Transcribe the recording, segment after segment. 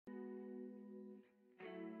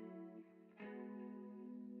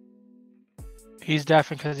He's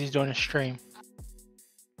deafened because he's doing a stream.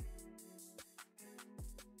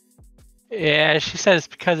 Yeah, she said it's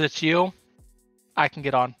because it's you. I can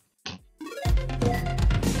get on.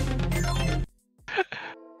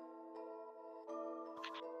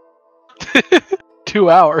 Two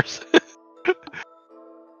hours.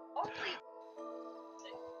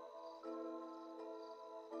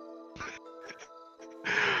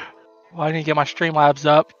 Well, I need to get my Streamlabs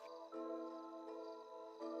up.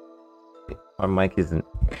 Our mic isn't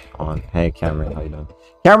on. Hey, Cameron, how you doing?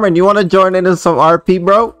 Cameron, you want to join into some RP,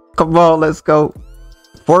 bro? Come on, let's go.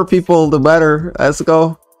 4 people, the better. Let's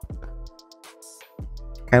go.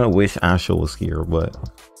 Kind of wish Ashel was here, but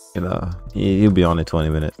you know, he'll be on in 20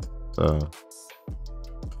 minutes. So,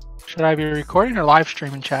 should I be recording or live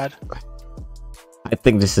streaming, Chad? I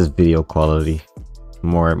think this is video quality.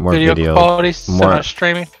 More video quality, more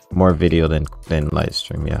streaming. More video than live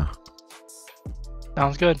stream. Yeah.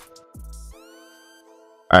 Sounds good.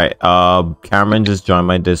 All right. Cameron just joined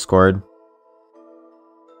my Discord.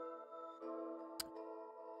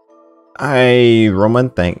 Hi,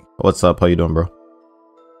 Roman. What's up? How you doing, bro?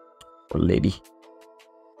 Or lady?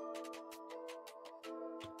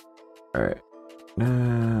 All right.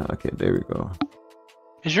 Okay, there we go.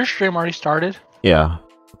 Is your stream already started? Yeah,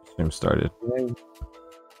 stream started.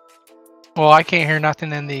 Well, I can't hear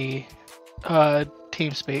nothing in the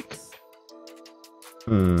TeamSpeak.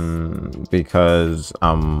 Because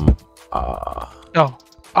no,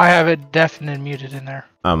 I have it deafened and muted in there.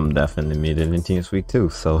 I'm definitely muted in TeamSpeak too,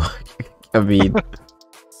 so I mean,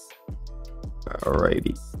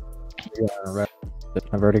 alrighty. Yeah,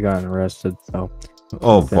 I've already gotten arrested, so.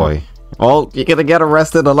 Oh boy. Well, you're gonna get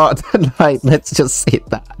arrested a lot tonight. Let's just say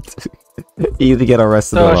that. You get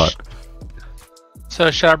arrested a lot.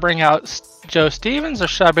 So should I bring out Joe Stevens or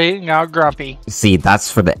should I bring out Grumpy? See,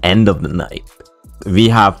 that's for the end of the night. We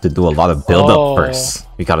have to do a lot of build-up first.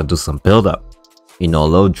 We gotta do some build-up. You know, a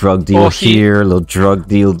little drug deal here, a little drug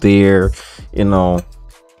deal there. You know, a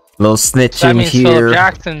little snitching that means here.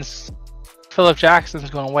 Philip Jackson's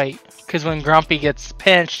gonna wait. Because when Grumpy gets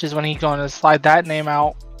pinched is when he's going to slide that name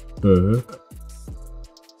out.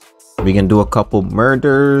 We can do a couple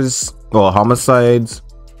murders, well, homicides.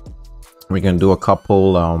 We can do a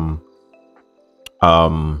couple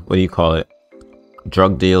what do you call it,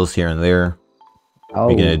 drug deals here and there.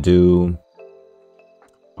 We're gonna do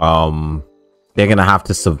they're gonna have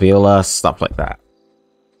to surveil us, stuff like that.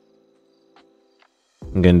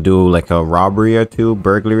 I'm gonna do like a robbery or two,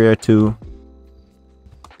 burglary or two.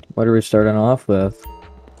 What are we starting off with?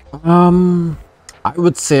 I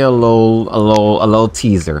would say a little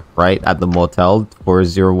teaser, right? At the motel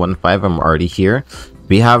 4015. I'm already here.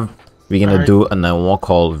 We're gonna do a 911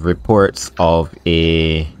 call, reports of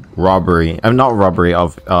a robbery. Not robbery,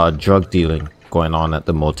 of drug dealing going on at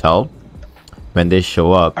the motel. When they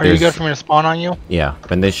show up, are you good for me to spawn on you? Yeah,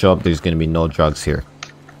 when they show up, there's gonna be no drugs here.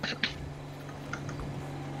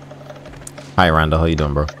 Hi, Randall. How you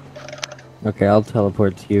doing, bro? Okay, I'll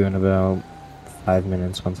teleport to you in about 5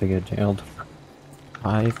 minutes once I get jailed.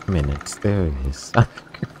 5 minutes. There it is.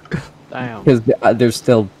 Damn. Because they're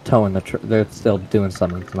still towing they're still doing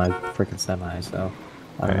something to my freaking semi, so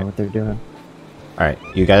I don't know what they're doing. All right,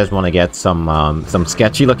 you guys want to get some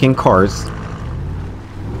sketchy looking cars?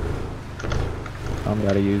 I'm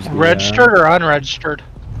gotta use the, registered or unregistered?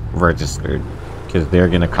 Registered, because they're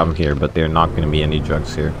gonna come here, but they're not gonna be any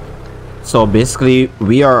drugs here. So basically,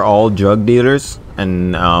 we are all drug dealers,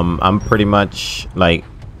 and I'm pretty much like,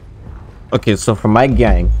 okay. So for my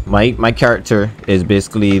gang, my character is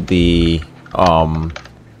basically the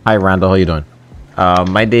Hi Randall, how you doing?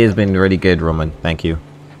 My day has been really good, Roman. Thank you.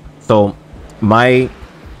 So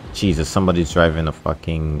Jesus, somebody's driving a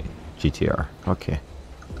fucking GTR. Okay.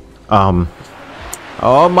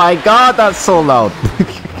 Oh my God, that's so loud.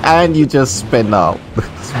 And you just spin out.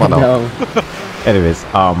 Spun out. Anyways,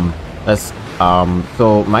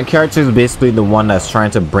 so my character is basically the one that's trying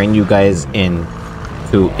to bring you guys in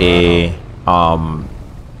to a oh,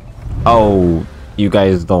 you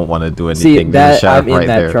guys don't want to do anything. See that I'm in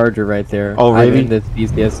that Charger right there. Oh really? I'm in this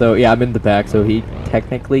piece, yeah. So yeah, I'm in the back, so he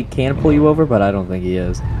technically can pull you over, but I don't think he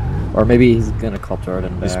is. Or maybe he's gonna call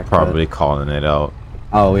Jordan back. He's probably calling it out.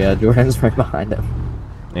 Oh yeah, Jordan's right behind him.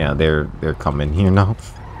 Yeah, they're coming here now.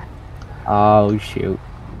 Oh shoot!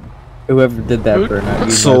 Whoever did that for now.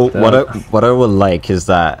 So what I would like is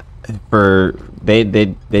that for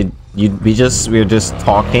we're just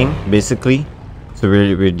talking basically. So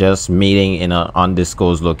we're just meeting in an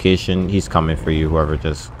undisclosed location. He's coming for you. Whoever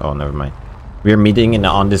just never mind. We're meeting in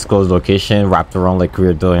an undisclosed location, wrapped around like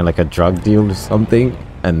we're doing like a drug deal or something,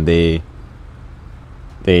 and they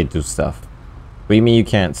do stuff. do you mean you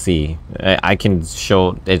can't see? I can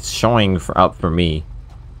show. It's showing up for me.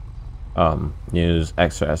 News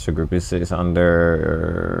extra group is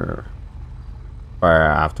under fire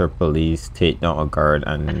after police take down a guard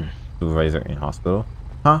and supervisor in hospital.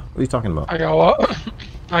 Huh? What are you talking about? I gotta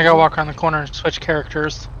walk around the corner and switch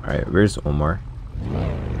characters. All right, where's Omar?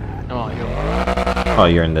 Oh,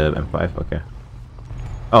 you're in the M5. Okay.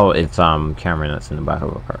 Oh, it's Cameron that's in the back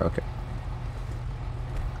of a car. Okay.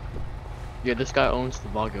 Yeah, this guy owns the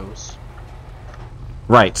Vagos.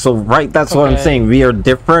 Right, so that's what I'm saying. We are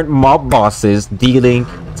different mob bosses dealing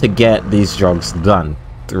to get these drugs done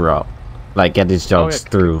throughout. Like, get these drugs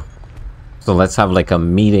through. So let's have like a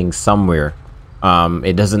meeting somewhere.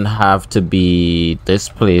 It doesn't have to be this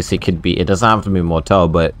place. It doesn't have to be a motel,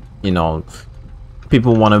 but you know,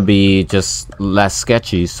 people want to be just less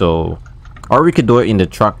sketchy, so, or we could do it in the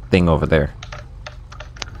truck thing over there.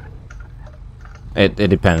 It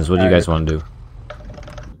depends. What do you guys want to do?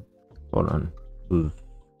 Hold on. Who's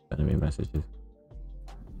sending me messages?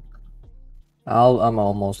 I'm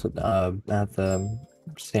almost at the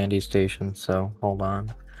Sandy station, so hold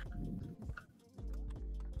on.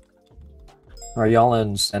 Are y'all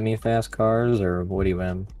in semi-fast cars or what do you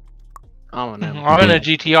in? I'm in a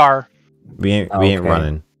GTR. We ain't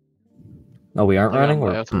running. No, we aren't running.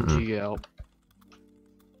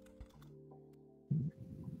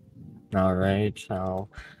 All right, I'll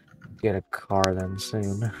get a car then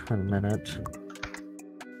soon. In a minute.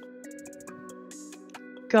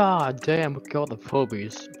 God damn, look at all the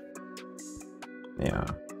phobies. Yeah.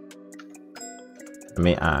 Let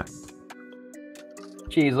me act.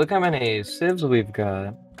 Jeez, look how many civs we've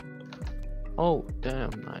got. Oh, damn,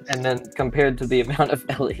 nice. And then compared to the amount of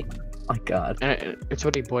Ellie. My god. And it's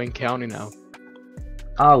already Blaine County now.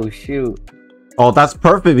 Oh, shoot. Oh, that's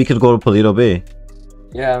perfect. We could go to Paleto Bay.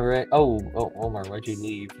 Yeah, right. Oh, Omar, why'd you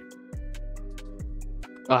leave?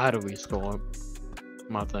 I had to restore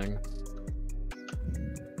my thing.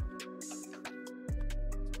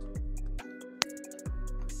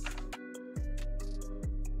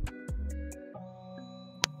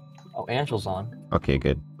 Oh, Angel's on. Okay,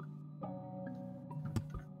 good.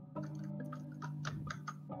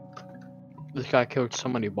 This guy killed so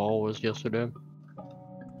many ballers yesterday.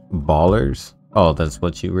 Ballers? Oh, that's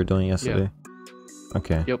what you were doing yesterday? Yeah.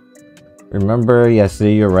 Okay. Yep. Remember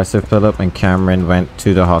yesterday you arrested Philip and Cameron went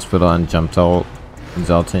to the hospital and jumped out,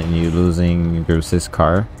 resulting in you losing Bruce's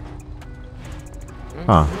car?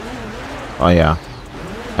 Huh. Oh yeah.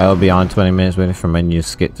 I'll be on 20 minutes waiting for my new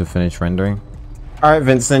skit to finish rendering. Alright,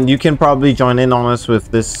 Vincent, you can probably join in on us with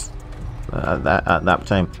this at that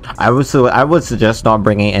time. I would suggest not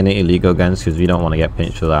bringing any illegal guns because we don't want to get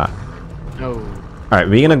pinched for that. No. Alright,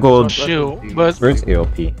 we're gonna go. Oh, shoot. But where's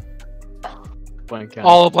AOP? Blaine County.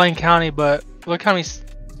 All of Blaine County, but look how many.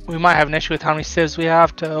 We might have an issue with how many civs we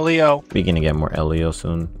have to Leo. We're gonna get more Leo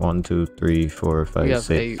soon. 1, 2, 3, 4, 5,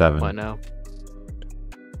 6, 7. By now.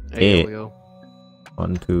 8. Leo.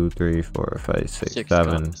 1, 2, 3, 4, 5, 6, 6,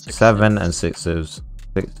 7. 6, 7 and 6 civs.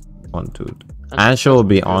 6, 1, 2, 3. Ansel will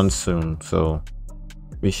be on soon, so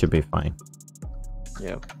we should be fine.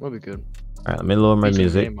 Yeah, we'll be good. Alright, let me lower my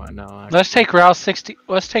music. Right now, let's take Route 60.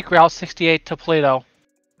 Let's take Route 68 to Plato.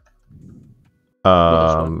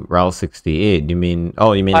 Route 68. You mean?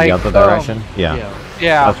 Oh, you mean like, the other direction? Yeah.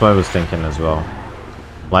 Yeah. That's what I was thinking as well.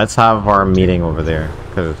 Let's have our meeting over there,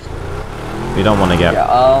 because we don't want to get. Yeah,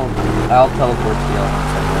 I'll teleport to y'all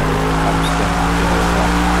once I'm ready. I'm just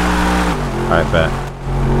Alright, bet.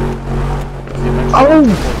 Oh!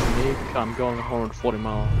 I'm going 140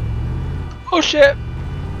 miles. Oh shit!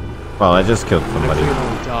 Well, I just killed somebody.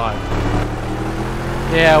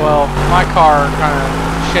 Yeah, well, my car kind of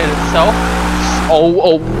shit itself.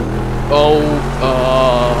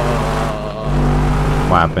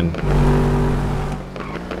 What happened?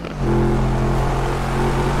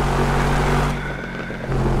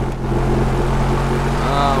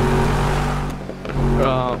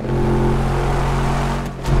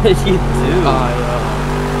 you do?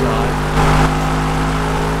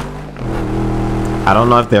 I don't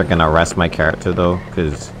know if they're gonna arrest my character though,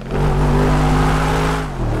 because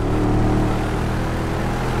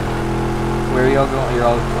where are y'all going? You're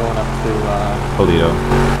all going up to Polito.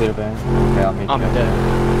 Polito Bay? Okay, I'll meet you. I'm dead.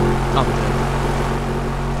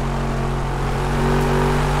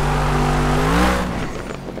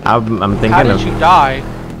 I'm thinking How did you die?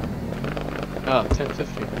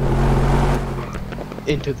 1050.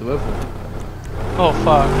 Into the river. Oh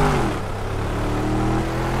fuck.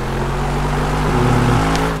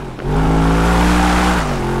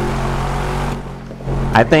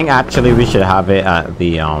 I think actually we should have it at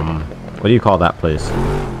the what do you call that place?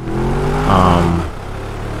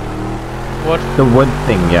 What? The wood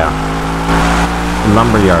thing, yeah.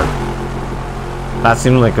 Lumberyard. That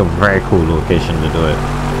seemed like a very cool location to do it.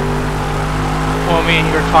 Well, me and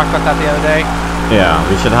you were talking about that the other day. Yeah,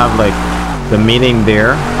 we should have like the meeting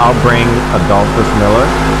there. I'll bring Adolphus Miller,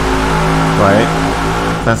 right?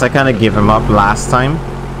 Since I kind of gave him up last time,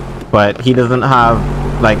 but he doesn't have,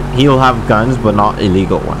 like, he'll have guns, but not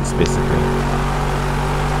illegal ones, basically.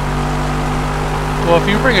 Well, if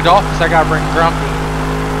you bring Adolphus, I gotta bring Grumpy.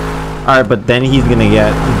 Alright, but then he's gonna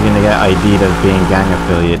get ID'd as being gang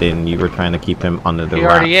affiliated, and you were trying to keep him under the He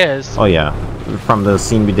wrap. already is. Oh yeah, from the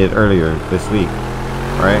scene we did earlier this week,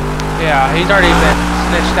 right? Yeah, he's already been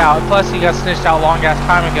snitched out. Plus, he got snitched out long ass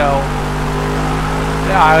time ago.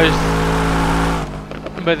 Yeah,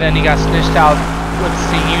 but then he got snitched out with the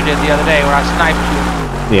scene you did the other day where I sniped you.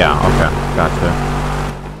 Yeah, okay, gotcha.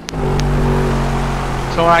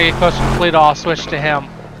 So when I get close to complete, I'll switch to him.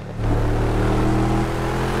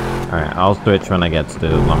 Alright, I'll switch when I get to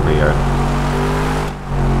the lumberyard.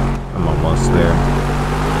 I'm almost there.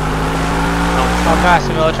 I'm past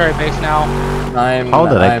the military base now. How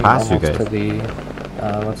did I pass you guys? To the,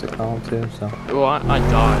 what's it called too? So. Well, I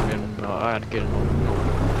died and I had to get another building.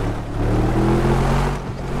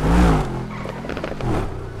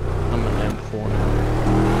 I'm in the M4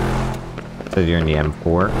 now. So you're in the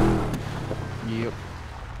M4? Yep.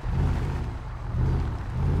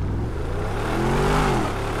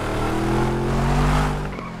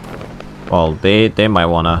 Well, they might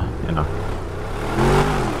wanna, you know.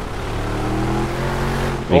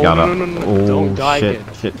 We gotta. No. Oh, Don't die shit,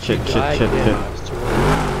 again. shit.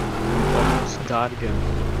 Almost died again.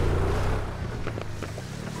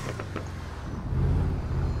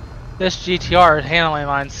 This GTR handling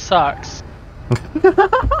line sucks.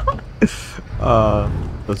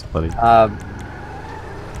 That's funny.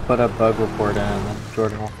 Put a bug report in and then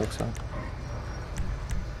Jordan will fix it.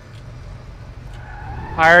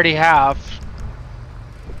 I already have.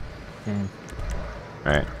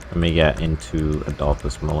 Alright, let me get into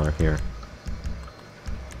Adolphus Miller here.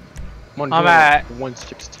 I'm at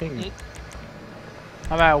 116.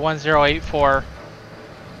 I'm at 1084.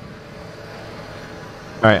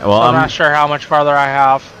 Alright, well, So I'm not sure how much farther I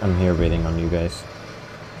have. I'm here waiting on you guys.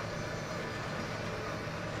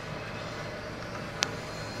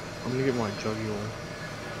 I'm gonna get my jugular.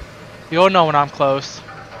 You'll know when I'm close.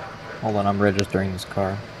 Hold on, I'm registering this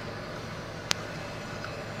car.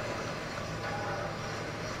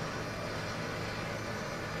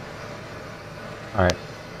 Alright,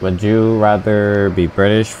 would you rather be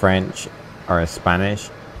British, French, or Spanish?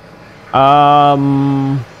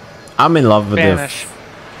 I'm in love with Spanish.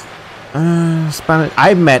 Spanish.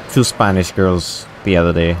 I met 2 Spanish girls the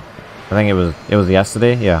other day. I think it was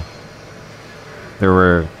yesterday. Yeah, they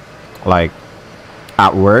were like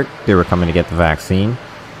at work. They were coming to get the vaccine.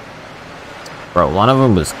 Bro, one of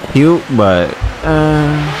them was cute, but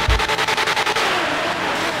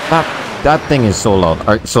that thing is so loud.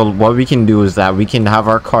 Alright, so what we can do is that we can have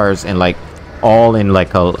our cars in like all in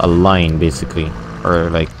like a line basically, or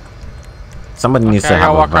like somebody needs to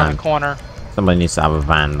have a walk around van. the corner. Somebody needs to have a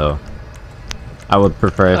van though. I would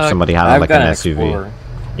prefer if somebody had I've like got an an SUV. Explorer.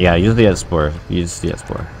 Yeah, use the Explorer. Use the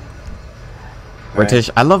Explorer. Right. British.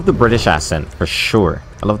 I love the British accent for sure.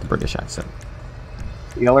 I love the British accent.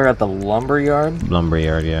 Y'all are at the lumberyard?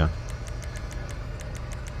 Lumberyard, yeah.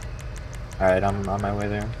 Alright, I'm on my way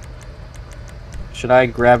there. Should I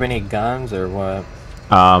grab any guns or what?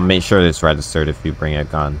 Make sure it's registered if you bring a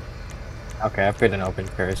gun. Okay, I've got an open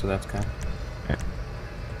carry, so that's good. Okay.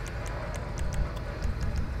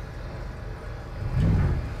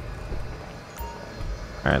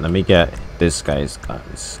 Alright, let me get this guy's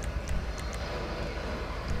guns.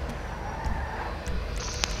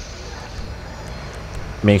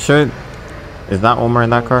 Make sure... Is that Omar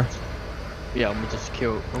in that car? Yeah, almost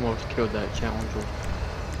killed that challenger.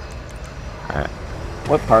 Alright.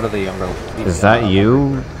 What part of the umbrella? Is that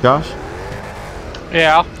you, Josh?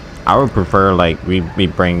 Yeah. I would prefer, like, we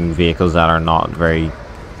bring vehicles that are not very,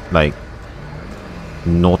 like,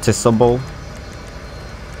 noticeable.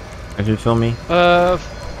 If you feel me? I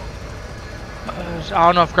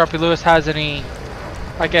don't know if Grumpy Lewis has any,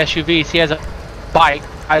 like, SUVs. He has a bike.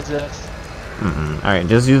 Has this. Alright,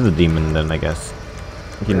 just use the demon then, I guess.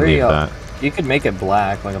 You can leave that. You could make it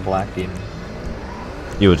black, like a black demon.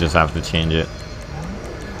 You would just have to change it.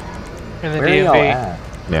 In the Where are y'all DMV. at?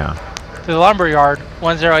 Yeah. To the lumberyard,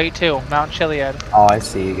 1082, Mount Chiliad. Oh, I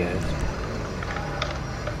see you guys.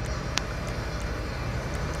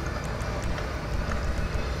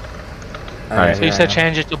 Alright. So you said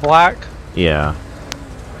change it to black? Yeah.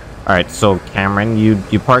 Alright, so Cameron, you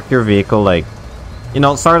park your vehicle, like, You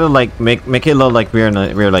know, sort of like make it look like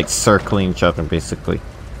we're like circling each other basically.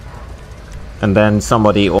 And then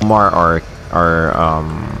somebody, Omar or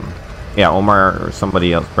yeah, Omar or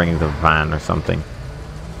somebody else brings the van or something.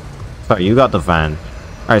 Sorry, you got the van.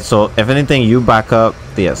 Alright, so if anything, you back up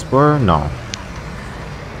the Explorer? No.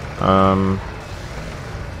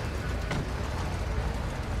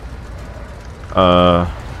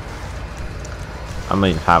 I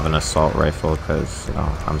might have an assault rifle because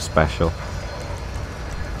I'm special.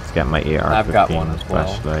 Let's get my AR-15 I've got one as well.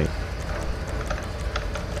 flashlight.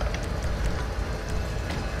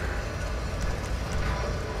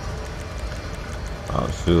 Oh,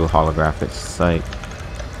 Zoo holographic sight.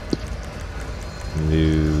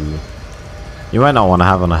 New. You might not want to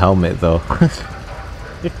have on a helmet though.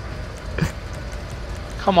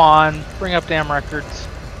 Come on, bring up damn records.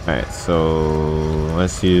 Alright, so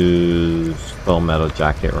let's use full metal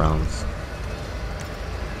jacket rounds.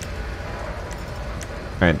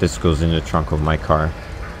 Alright, this goes in the trunk of my car.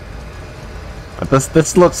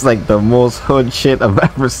 This looks like the most hood shit I've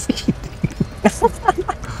ever seen.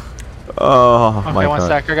 Oh Okay, my one god.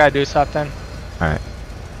 sec, I gotta do something. Alright.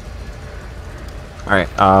 Alright,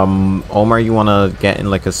 Omar, you wanna get in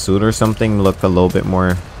like a suit or something? Look a little bit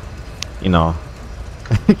more, you know,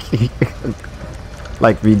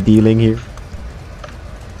 like we dealing here.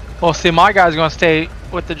 Well, see, my guy's gonna stay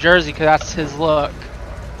with the jersey because that's his look.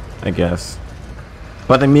 I guess.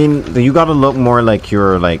 But I mean, you gotta look more like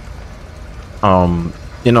you're like,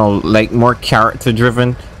 you know, like more character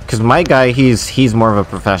driven. Because my guy, he's more of a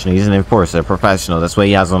professional. He's an enforcer, a professional. That's why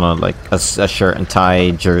he has on a shirt and tie,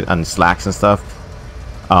 and slacks and stuff.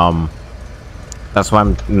 That's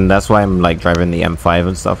why I'm like driving the M5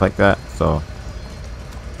 and stuff like that. So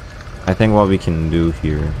I think what we can do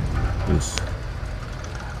here is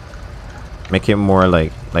make it more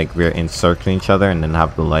like we're encircling each other and then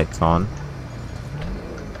have the lights on.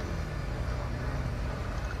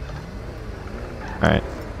 Alright.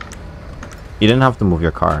 You didn't have to move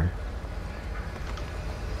your car.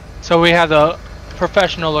 So we have the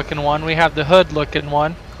professional looking one, we have the hood looking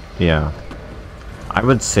one. Yeah. I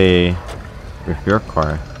would say with your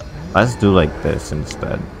car, let's do like this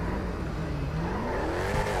instead.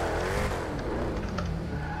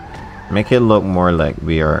 Make it look more like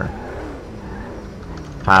we are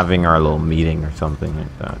having our little meeting or something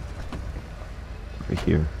like that. Over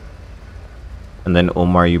here. And then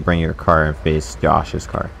Omar, you bring your car and face Josh's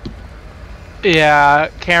car. Yeah,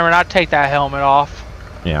 Cameron, I'd take that helmet off.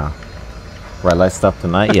 Yeah. Red light stuff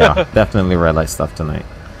tonight? Yeah, definitely red light stuff tonight.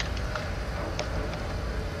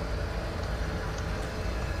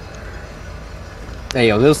 Hey,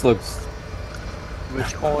 yo, this looks...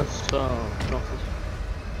 Which one's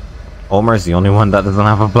Omar's the only one that doesn't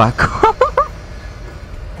have a black car.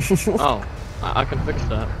 Oh, I can fix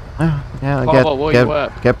that. Yeah, Pablo, where you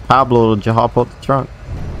at? get Pablo to hop out the trunk.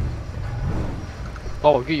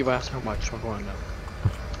 Oh, get your ass out of my truck right now.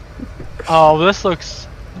 Oh, this looks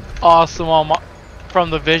awesome on from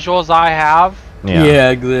the visuals I have. Yeah,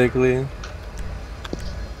 exactly.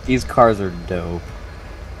 These cars are dope.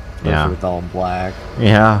 Especially Yeah. with all black.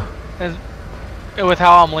 Yeah. And with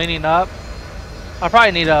how I'm leaning up, I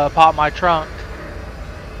probably need to pop my trunk.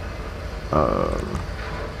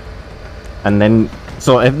 And then,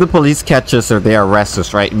 so if the police catch us or they arrest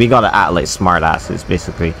us, right, we gotta act like smart asses,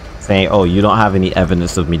 basically. Saying, oh, you don't have any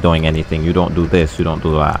evidence of me doing anything. You don't do this, you don't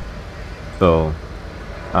do that. So,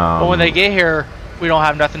 But when they get here, we don't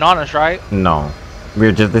have nothing on us, right? no.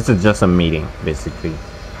 This is just a meeting, basically.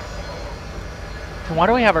 Then why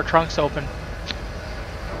do we have our trunks open?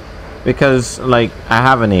 Because, like, I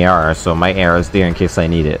have an AR, so my AR is there in case I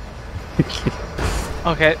need it.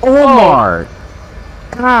 Okay. Omar!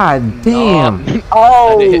 God damn! No.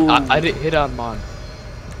 Oh! I didn't hit on mine.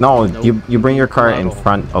 No, Nope. you bring your car in Not at all.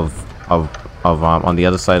 front of on the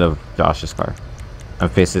other side of Josh's car,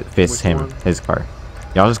 and face Which him, one? his car.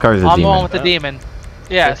 Josh's car is a I'm the one demon. with the demon.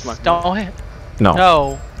 Yes, That's my don't hit. No,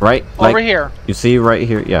 No, right? over Like, here. you see right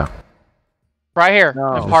here? Yeah. Right here. No.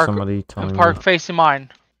 And There's park, somebody telling and me. park facing mine.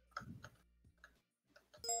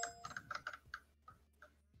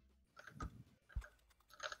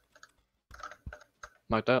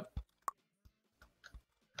 Like that.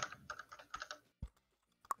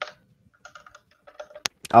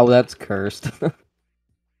 Oh, that's cursed.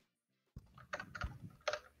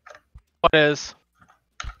 What is?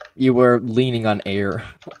 You were leaning on air.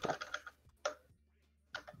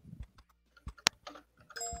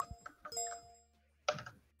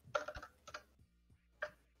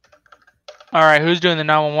 Alright, who's doing the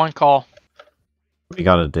 911 call? We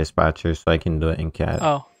got a dispatcher, so I can do it in CAD.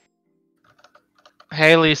 Oh.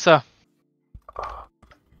 Hey, Lisa.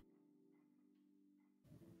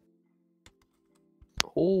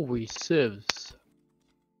 Holy sieves.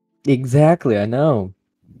 Exactly, I know.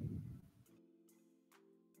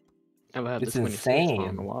 I've had It's this many civs on in a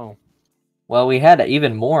insane. while. Well, we had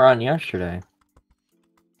even more on yesterday.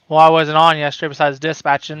 Well, I wasn't on yesterday besides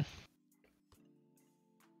dispatching.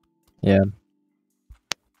 Yeah.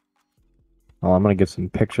 Well, I'm gonna get some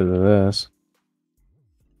pictures of this.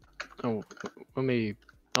 Oh, let me.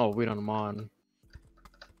 Oh, wait on them on.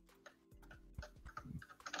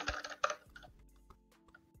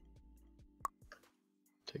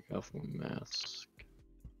 Take off my mask.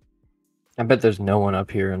 I bet there's no one up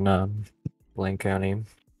here in Blaine County.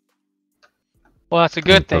 Well, that's a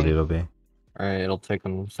good A thing. little bit. Alright, it'll take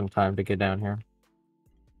them some time to get down here.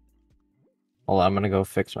 Hold on, I'm gonna go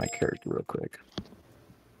fix my character real quick.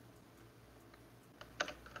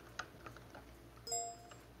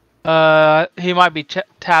 He might be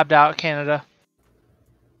tabbed out, Canada.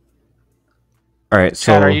 All right, Chad,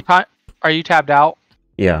 so are you tabbed out?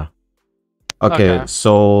 yeah. Okay, Okay.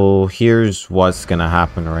 so here's what's gonna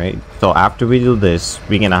happen, right? So after we do this,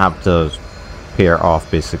 we're gonna have to pair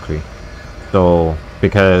off basically. So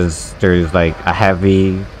because there's like a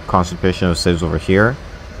heavy concentration of civs over here,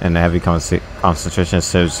 and a heavy concentration of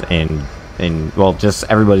civs in well, just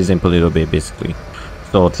everybody's in Polito Bay basically.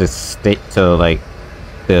 So to stick to like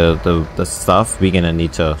the stuff, we're gonna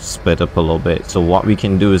need to split up a little bit. So what we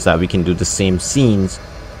can do is that we can do the same scenes,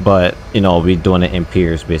 but you know, we're doing it in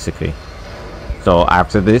pairs basically. So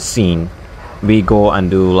after this scene, we go and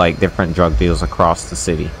do like different drug deals across the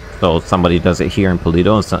city. So somebody does it here in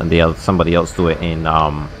Polito, and somebody else do it in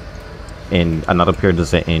another pair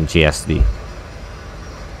does it in GSD.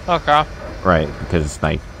 Okay. Right, because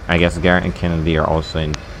like I guess Garrett and Kennedy are also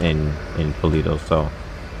in Polito, so.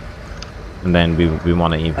 And then we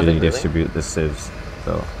want to evenly distribute the civs.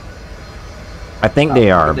 So I think they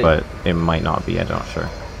are, but it might not be. I'm not sure.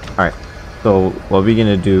 All right. So what we're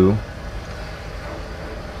gonna do?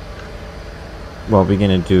 What we're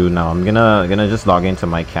gonna do now? I'm gonna just log into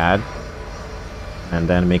my CAD, and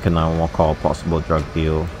then make a 911 call, possible drug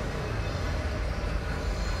deal.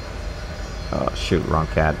 Shoot, wrong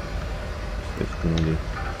CAD. Switch community.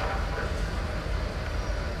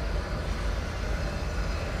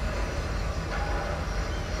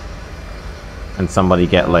 And somebody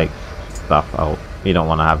get like stuff out. You don't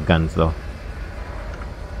want to have guns though.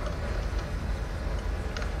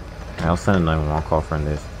 I'll send a 911 call from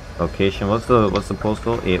this location. What's the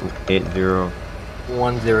postal? 880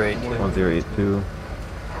 1082.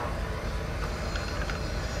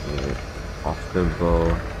 Possible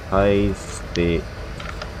high state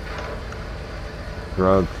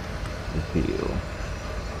drug deal.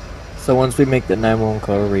 So once we make the 911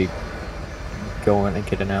 call, are we going and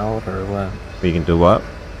getting out, or what? We can do what?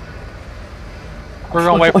 We're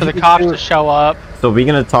gonna wait for the cops to show up. So we're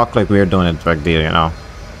gonna talk like we're doing a drug deal, you know.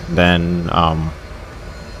 Then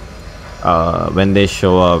when they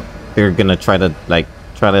show up, they're gonna try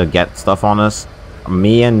to get stuff on us.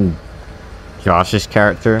 Me and Josh's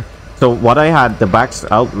character. So what I had the backs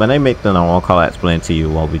out when I make the normal call, I'll explain to you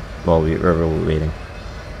while we're waiting.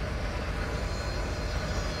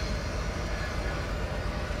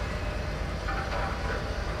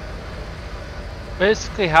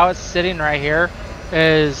 Basically, how it's sitting right here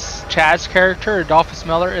is Chad's character, Adolphus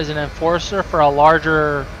Miller, is an enforcer for a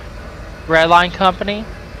larger red line company.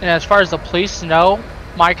 And as far as the police know,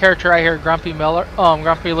 my character right here, Grumpy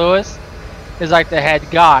Lewis, is like the head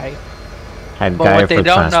guy. Head But guy what they for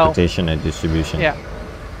don't know- transportation and distribution. Yeah.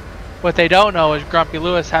 What they don't know is Grumpy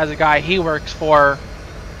Lewis has a guy he works for,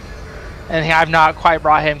 and I've not quite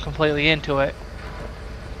brought him completely into it.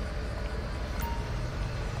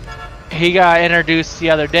 He got introduced the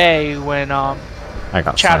other day when I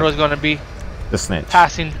got Chad sniped. was going to be The snitch.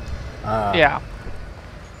 passing. Yeah.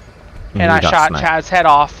 He And I got shot sniped. Chad's head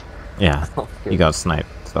off. Yeah, he got sniped.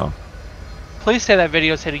 So. Please say that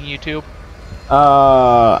video's hitting YouTube.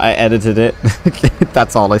 I edited it.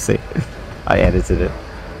 That's all I say. I edited it.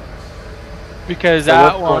 Because So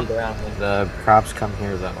that what's one. going down when the cops come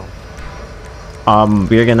here, though?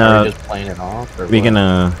 We're Are gonna. we just playing it off? Or We're what?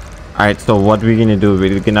 gonna. Alright, so what we're gonna do,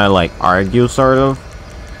 we're gonna like argue sort of.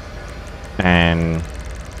 And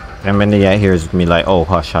when they get here, it's gonna be like, oh,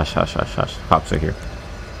 hush, hush, hush, hush, hush. Cops are here.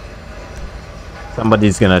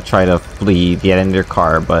 Somebody's gonna try to flee, get in their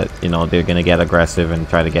car, but you know, they're gonna get aggressive and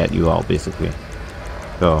try to get you out basically.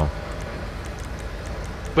 So.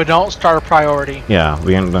 But don't start a priority. Yeah,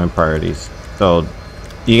 we're gonna learn priorities. So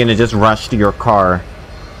you're gonna just rush to your car,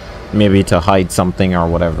 maybe to hide something or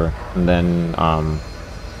whatever, and then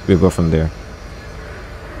we'll go from there.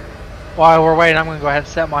 While we're waiting, I'm going to go ahead and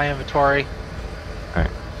set my inventory.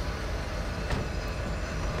 Alright.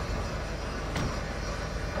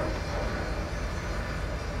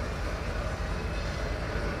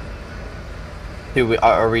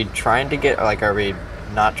 Are we trying to get, like, are we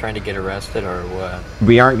not trying to get arrested or what?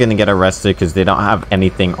 We aren't gonna get arrested because they don't have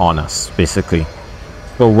anything on us, basically.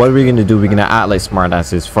 So what are we gonna do? We're gonna act like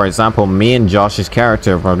smartasses. For example, me and Josh's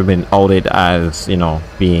character have already been outed as, you know,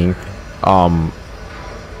 being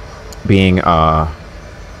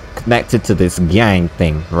connected to this gang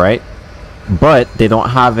thing, right? But they don't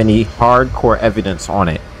have any hardcore evidence on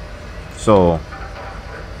it. So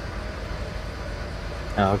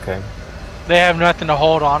Oh, okay. They have nothing to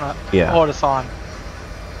hold on it. Yeah. Hold us on.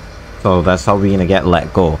 so that's how we're gonna get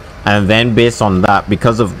let go. And then based on that,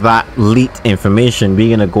 because of that leaked information,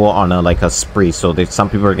 we're gonna go on a spree. So there's some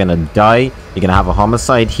people are gonna die. You're gonna have a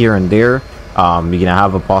homicide here and there. You're gonna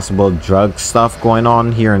have a possible drug stuff going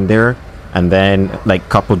on here and there, and then like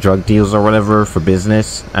couple drug deals or whatever for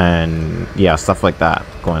business, and yeah, stuff like that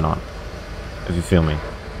going on. If you feel me.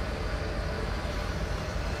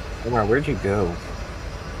 Omar, where'd you go?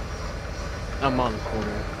 I'm on the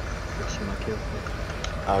corner. Fixing my kill.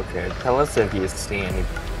 Okay, tell us if you see any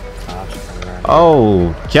cops coming around.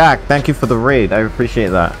 Oh, Jack, thank you for the raid. I appreciate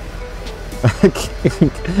that.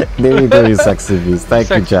 There you go, you sexy beast. Thank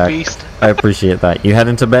you, Sexy Jack. beast. I appreciate that. You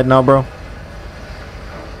heading to bed now, bro?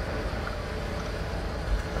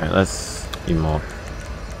 Alright, let's emote.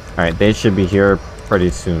 Alright, they should be here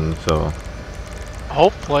pretty soon, so...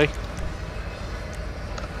 Hopefully.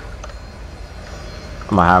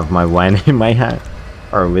 I'm gonna have my wine in my hand.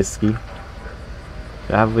 Or whiskey. Do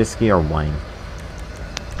I have whiskey or wine?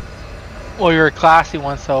 Well, you're a classy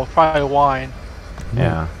one, so probably wine.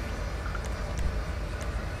 Yeah.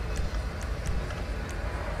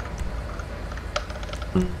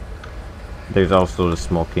 There's also the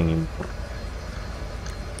smoking.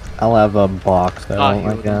 I'll have a box though, Ah,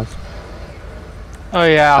 I you- guess. Oh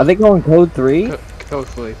yeah. Are they going code 3?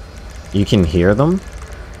 Hopefully. You can hear them?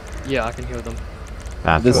 Yeah, I can hear them.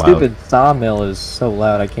 That's The wild. stupid sawmill is so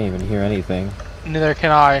loud I can't even hear anything. Neither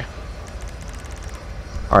can I.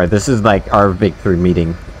 Alright, this is like our victory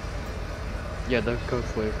meeting. Yeah, they're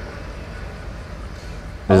hopefully.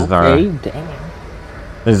 This is Okay, our damn.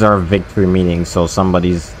 this is our victory meeting, so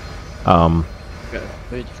somebody's Okay,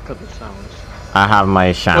 they just cut the sounds. I have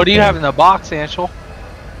my champagne. What do you have in the box, Anshel?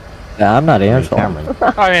 Yeah, I'm not Hey, Angel. Cameron.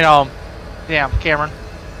 I mean, damn, Cameron.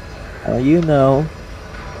 You know,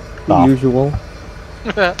 the Stop. usual.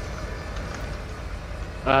 I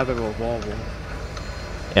have a revolver.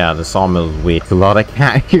 Yeah, the sawmill's way too loud. I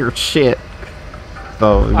can't hear shit.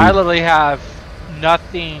 So I literally have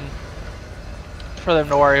nothing for them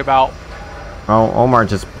to worry about. well, Omar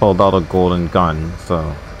just pulled out a golden gun,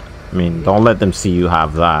 so I mean, don't let them see you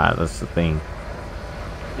have that. That's the thing.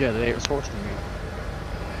 Yeah, they ain't sourcing me.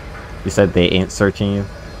 You said they ain't searching you?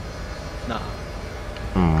 Nah.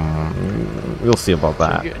 We'll see about So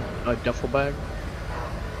that. you get a duffel bag?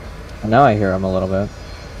 Now I hear him a little bit.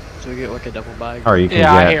 So you get like a duffel bag? Or you can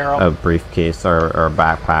Yeah, I get hear 'em. a briefcase or a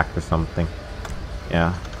backpack or something.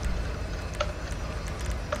 Yeah.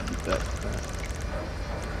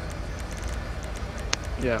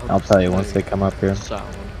 Yeah. I'll tell you once they come up here.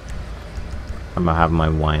 Sound. I'm gonna have my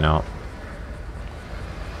wine out.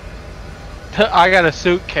 I got a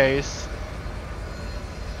suitcase.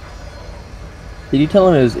 Did you tell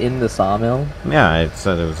him it was in the sawmill? Yeah, it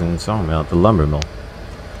said it was in sawmill, the lumber mill.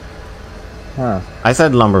 Huh. I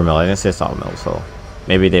said lumber mill, I didn't say sawmill, so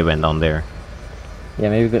maybe they went down there. Yeah,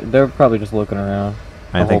 maybe they're probably just looking around.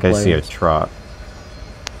 I The think I whole see a place. truck.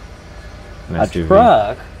 An A SUV.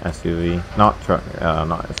 truck? SUV. Not truck,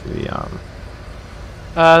 not SUV,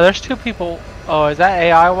 There's two people. Oh, is that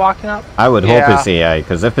AI walking up? I would hope Yeah. it's AI,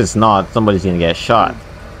 because if it's not, somebody's gonna get shot.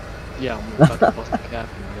 Yeah, I'm about to bust the cap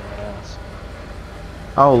in your ass.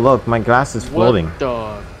 Oh look, my glass is floating. What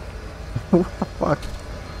the? What the fuck?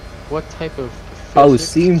 What type of Oh, physics?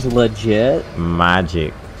 seems legit.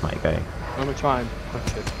 Magic, my guy. I'm gonna try and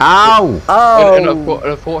punch it. Ow! Oh! And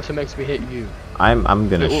of course it makes me hit you. I'm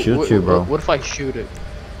gonna Wait, shoot you, bro. What if I shoot it?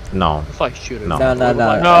 No. What if I shoot it? No. No, no,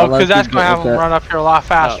 no. No, Unless because that's you gonna get have with them that- run up here a lot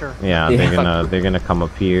faster. Yeah, Yeah. they're gonna come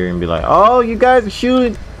up here and be like, "Oh, you guys are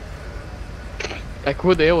shooting." Like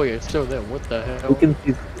with the alien, it's still there. What the hell? We can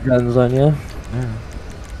see guns on you. Yeah.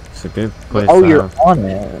 It's a good place. Oh, to you're have- on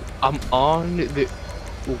it. I'm on the.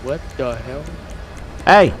 What the hell?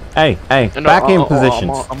 Hey, No, back in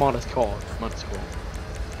positions. I'm on his car. I'm on his car.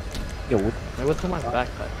 Yo, Hey, what's in my backpack?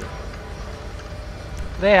 There?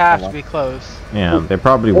 They have to be close. Yeah, they're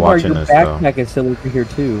probably Omar, watching your us though. backpack is still over here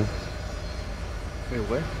too. Wait,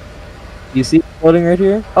 where? You see it floating right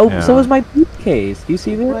here? Oh, so Yeah. is my briefcase. Do you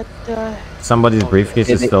see this? the? Somebody's Oh, yeah. briefcase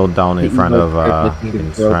Yeah, is they- still down in they front of emote in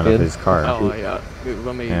broken. front of his car. Oh yeah. Wait,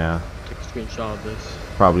 let me Yeah, take a screenshot of this.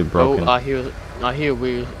 probably broken. Oh, I hear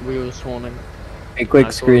wheels horning. A quick I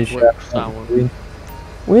saw a screenshot. quick sound.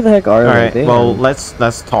 Where the heck are Alright, they? well,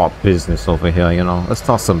 let's talk business over here, you know? Let's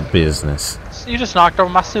talk some business. You just knocked over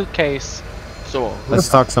my suitcase. So Let's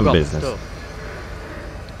talk some got the business. stuff?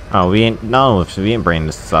 Oh, we ain't bringing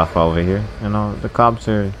this stuff over here. You know, the cops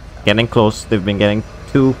are getting close. They've been getting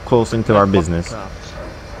too close into our business.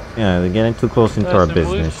 Yeah, they're getting too close into our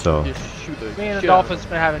business, so... Just shoot the Me and the shit Dolphins out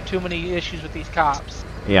been having too many issues with these cops.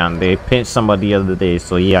 Yeah, and they pinched somebody the other day,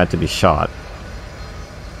 so he had to be shot.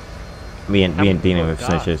 We ain't dealing with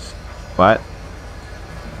people died? snitches. What? of them.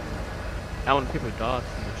 How many people died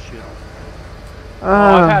from this shit?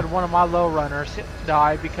 I've had one of my low runners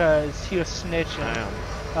die because he was snitching. Damn.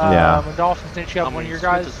 Yeah. When Dolphins didn't you have one of your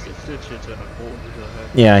guys?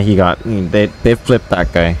 Yeah, they flipped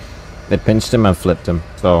that guy. They pinched him and flipped him,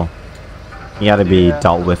 so he had to be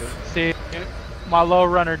dealt with. See, my low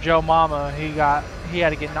runner Joe Mama, he had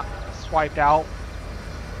to get swiped out.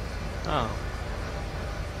 Oh.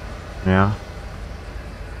 Yeah.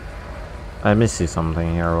 Let me see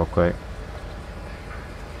something here real quick.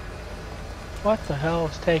 What the hell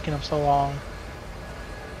is taking him so long?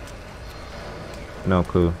 No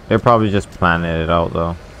clue. They're probably just planning it out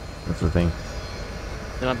though. That's the thing.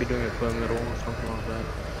 They might be doing a perimeter or something like that.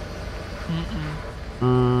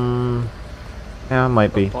 Yeah,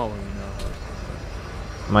 might be. Following you now.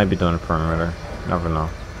 Might be doing a perimeter. Never know.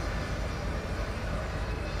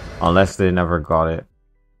 Unless they never got it.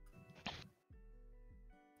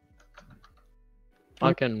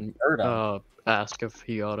 I can ask if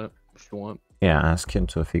he got it if you want. Yeah, ask him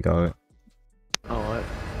to if he got it. Alright.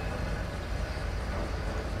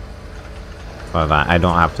 But I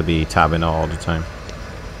don't have to be tabbing all the time.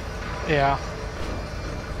 Yeah.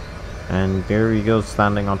 And there he goes,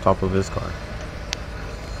 standing on top of his car.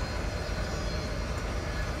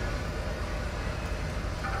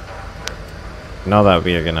 Know that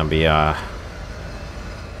we are gonna be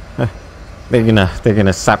they're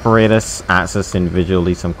gonna separate us, ask us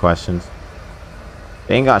individually some questions.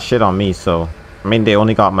 They ain't got shit on me, so I mean they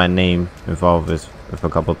only got my name involved with a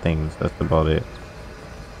couple things. That's about it.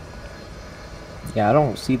 Yeah, I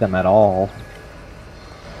don't see them at all.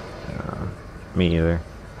 Me either.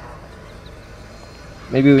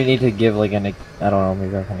 Maybe we need to give like an, I don't know,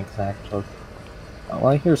 maybe like an exact look. Well,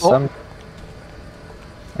 I hear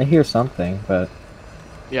I hear something, but...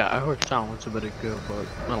 Yeah, I heard sounds a bit ago, but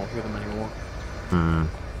I don't hear them anymore.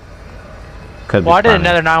 Could be Well, I did planning.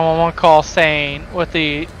 another 911 call saying with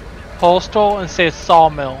the postal and says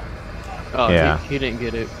sawmill. Oh, Yeah. he didn't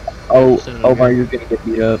get it. Oh, Send it Omar, again. you're gonna get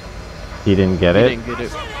beat up. He didn't get He it? didn't get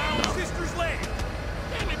it. No.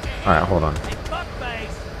 Alright, hold on.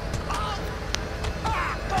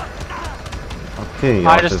 Okay,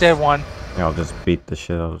 I just did one. I'll just beat the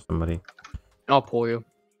shit out of somebody. I'll pull you.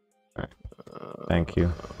 Thank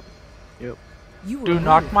you. Yep. Dude,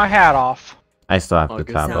 knocked my hat off. I still have I'll to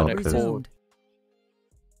get tab sound out next because forward.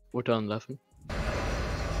 We're done, Leffin.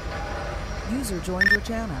 User joined your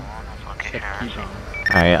channel.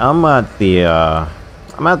 Alright, I'm at the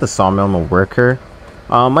sawmill. I'm a worker.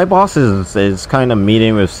 My boss is kind of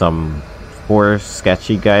meeting with some four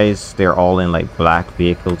sketchy guys. They're all in like black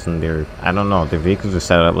vehicles, and I don't know, their vehicles are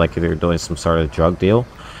set up like they're doing some sort of drug deal.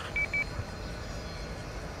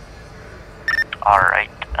 Alright,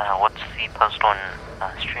 what's the postal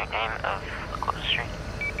street name of the closest street?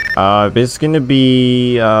 It's gonna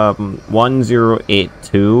be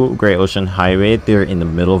 1082 Great Ocean Highway. They're in the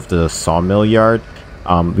middle of the sawmill yard.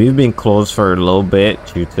 We've been closed for a little bit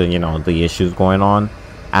due to, you know, the issues going on,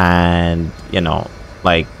 and you know,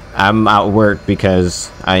 like I'm at work because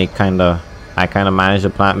I kind of manage the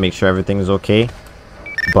plant, make sure everything is okay.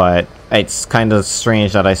 But it's kind of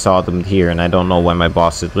strange that I saw them here, and I don't know when my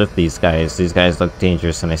boss is with these guys. These guys look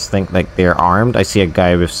dangerous, and I think like they're armed. I see a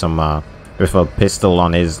guy with some with a pistol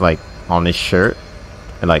on his shirt,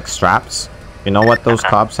 and like straps. You know what those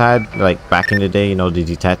cops had like back in the day? You know, the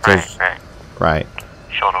detectives. Right.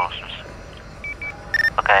 Shoulder holsters.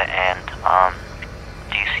 Okay, and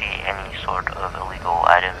do you see any sort of illegal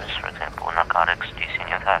items, for example, narcotics? Do you see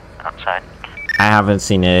any of that outside? I haven't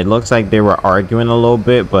seen it. It looks like they were arguing a little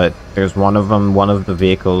bit, but there's one of the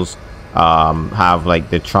vehicles have like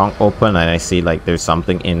the trunk open, and I see like there's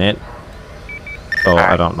something in it. So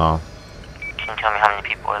I don't know. Can you tell me how many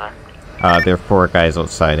people are there? There are 4 guys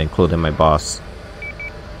outside, including my boss.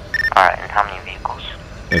 Alright, and how many vehicles?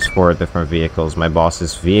 There's 4 different vehicles. My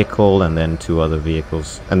boss's vehicle, and then 2 other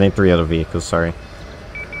vehicles, and then 3 other vehicles. Sorry.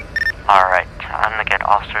 Alright, I'm gonna get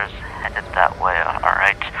officers headed that way,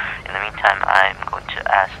 alright? In the meantime, I'm going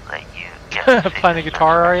to ask that you get Playing the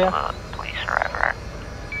guitar, are you? police or whatever.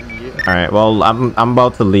 Yeah. All right. Well, I'm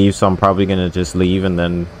about to leave, so I'm probably gonna just leave and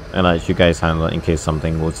then and let you guys handle it in case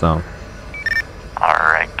something goes down.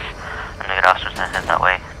 Alright. I'm gonna get officers and head that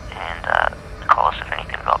way, and call us if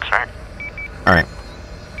anything develops, right? Alright.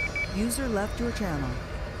 User left your channel.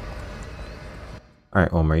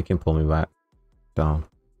 Alright, Omar, you can pull me back down.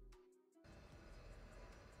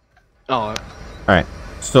 Oh, Alright,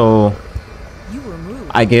 so You were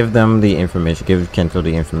moved. I gave them the information, gave Kento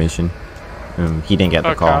the information. He didn't get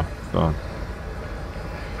the call, so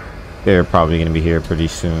they're probably gonna be here pretty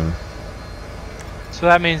soon. So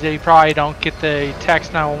that means that you probably don't get the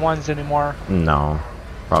text 911s anymore. No,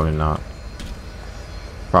 probably not.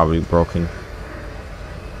 Probably broken.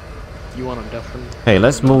 you want them definitely? Hey,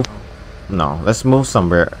 let's move. No, let's move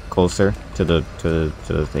somewhere closer to the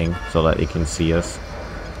thing so that they can see us.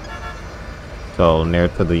 So near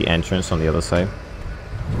to the entrance on the other side.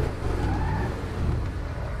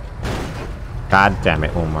 God damn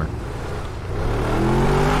it, Omar.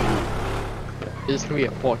 It's gonna be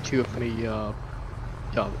a part 2 of me,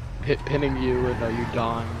 pinning you and you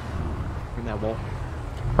dying in that wall.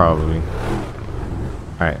 Probably.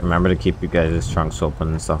 Alright, remember to keep you guys' trunks open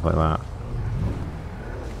and stuff like that.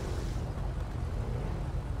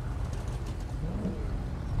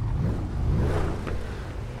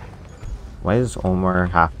 Why is Omar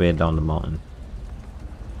halfway down the mountain?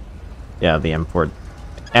 Yeah, the M4.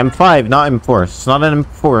 M5, not M4. It's not an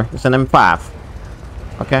M4, it's an M5.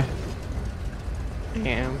 Okay?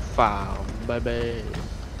 And foul, baby.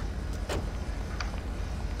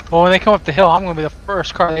 Well, when they come up the hill, I'm gonna be the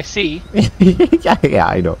first car they see. yeah,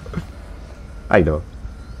 I know. I know.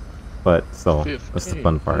 But still, that's the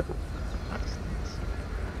fun part.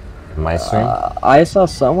 My stream? I saw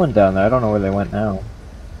someone down there. I don't know where they went now.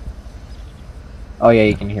 Oh yeah,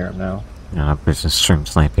 you can hear him now. Yeah, that person's stream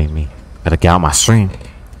sniping me. Better get out my stream.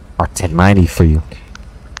 Or 1090 for you.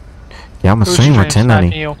 Get out my Who's stream or stream 1090.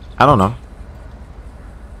 sniping you? I don't know.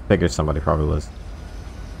 Figured somebody probably was.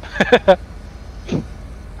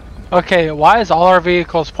 Okay, why is all our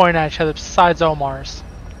vehicles pointing at each other besides Omar's?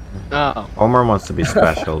 Oh, Omar wants to be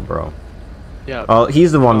special, bro. yeah. Well,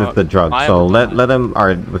 he's the one with the drugs, I so have the let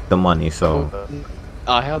him with the money. So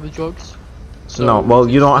I have the drugs. So no, well,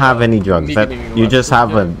 you don't have any drugs. me That getting you just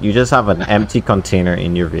have arrested, an empty container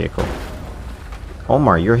in your vehicle.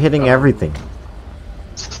 Omar, you're hitting everything.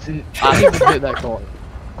 I didn't hit that car.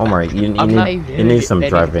 Omar, you I'm not even need hitting some anything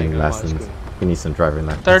driving on my lessons. screen. You need some driving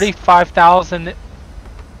lessons. 35,000 Is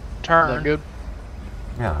turn. that good?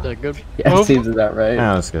 Yeah. Is that good? Yeah, Move- it seems that right.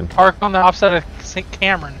 Yeah, that's good. Park on the opposite of St.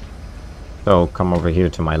 Cameron. So come over here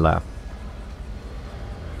to my left.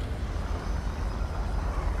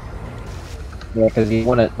 Yeah, because you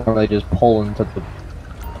wouldn't normally just pull into the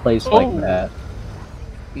place Oh. like that.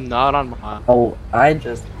 Not on mine. Oh,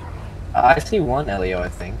 I see one Elio, I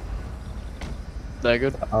think. Is that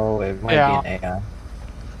good? Oh, it might Yeah. be an AI.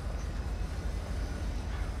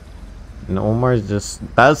 And Omar's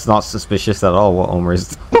that's not suspicious at all what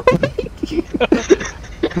Omar's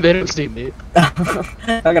They don't see me.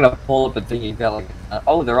 I'm gonna pull up and think you got like,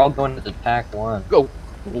 oh, they're all going to attack one. Go.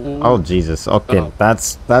 Oh Jesus. Okay, Uh-oh.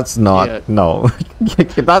 that's not Yeah. no.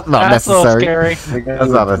 That's not That's a little necessary. scary. They're gonna That's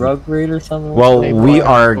do not a a- drug raid or something. Well, They we might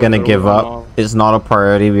are put gonna their give own up. on. It's not a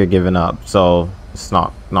priority. We're giving up. So it's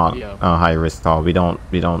not Yeah. a high risk at all. We don't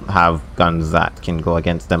have guns that can go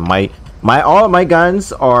against them. All of my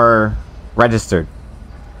guns are registered.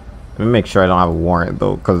 Let me make sure I don't have a warrant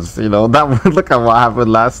though, because you know that look at what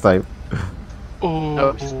happened last time. Ooh.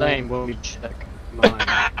 No, same when we check mine.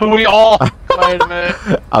 We all. Wait a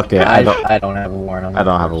minute. Okay, I don't have a warrant. I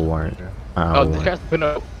don't have a warrant. I don't have Oh, a this warrant. guy's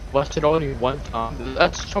been arrested only one time.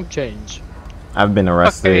 That's chump change. I've been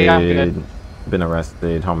arrested. Okay, yeah, good. Been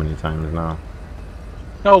arrested how many times now?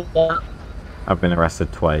 No warrant. I've been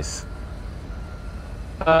arrested twice.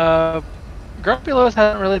 Grumpy Lewis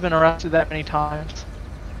hasn't really been arrested that many times.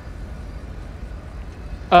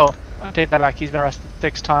 Oh, I take that back. He's been arrested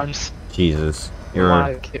 6 times. Jesus,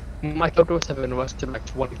 My co-doors have been arrested like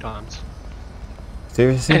 20 times.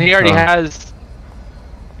 seriously? And he already Oh. has.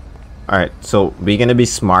 Alright, so we're gonna be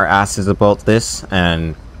smart asses about this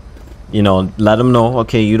and you know, let them know,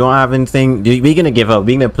 okay, you don't have anything, we're gonna give up,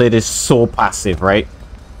 we're gonna play this so passive, right?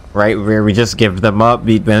 Right, where we just give them up,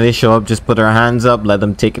 when they show up, just put our hands up, let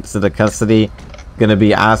them take it to the custody. Gonna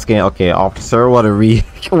be asking, okay, officer, what are we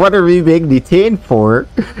being detained for?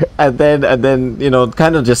 And then, you know,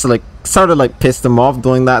 kind of just like, sort of like piss them off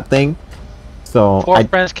doing that thing. So, 4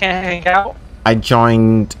 friends can't hang out. I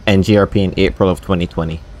joined NGARP in April of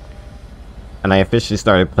 2020. And I officially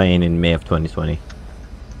started playing in May of 2020.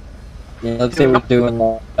 Yeah, let's say we're doing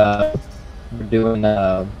like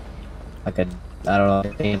a I don't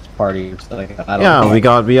know, dance party or something like that. I don't Yeah,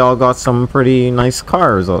 know. we all got some pretty nice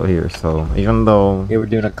cars out here. So even though We were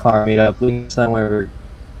doing a car meetup, looking somewhere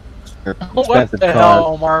What expensive the car. hell,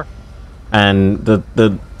 Omar? and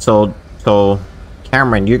so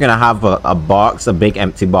Cameron, you're gonna have a box, a big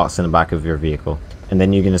empty box in the back of your vehicle, and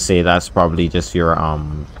then you're gonna say that's probably just your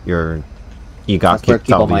you got That's where I kicked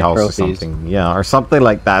keep out all of the my house or trophies. something. Yeah, or something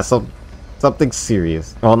like that. Something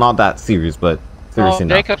serious. Well, not that serious, but serious Oh,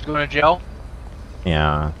 enough. Jacob's going to jail.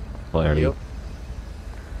 Yeah, clearly. Yep.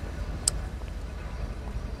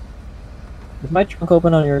 Is my trunk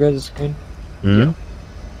open on your guys' screen? Hmm?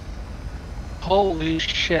 Holy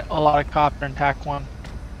shit, a lot of copper in TAC 1.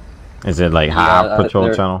 Is it like Yeah, half patrol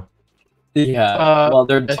they're- channel? Yeah. Well,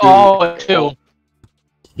 they're Oh, two.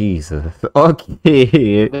 Jesus.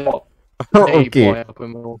 Okay. Okay.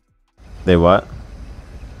 They what?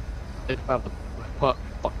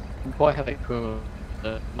 Boy, have a Puma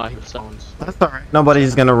my sounds. That's alright.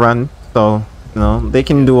 Nobody's gonna run, so you know they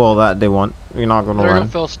can do all that they want. You're not gonna They're run.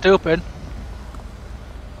 gonna feel stupid.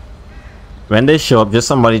 When they show up,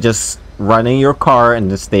 just run in your car and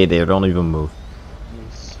just stay there. Don't even move.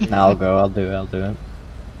 I'll go. I'll do it.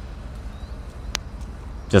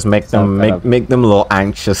 Just make So them kind of- make them a little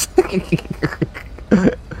anxious.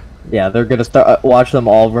 Yeah, they're gonna start. Watch them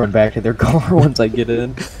all run back to their car once I get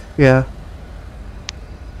in. Yeah.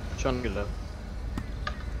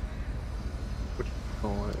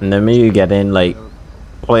 And then maybe you get in, like,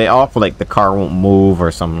 play off like the car won't move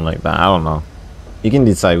or something like that. I don't know. You can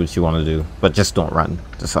decide what you want to do, but just don't run.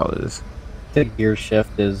 That's all it is. The gear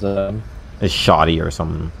shift is It's shoddy or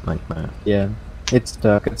something like that. yeah, it's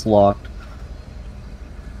stuck. It's locked.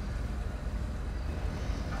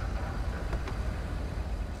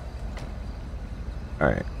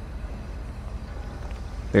 Alright.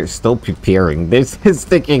 They're still preparing. This is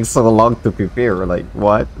taking so long to prepare. Like,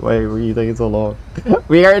 what? Why were you taking so long?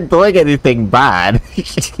 We aren't doing anything bad.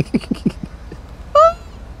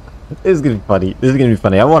 This is gonna be funny. This is gonna be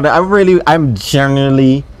funny. I'm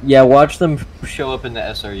genuinely... Yeah, watch them show up in the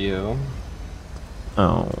SRU.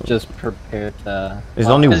 Oh. Just prepare to. There's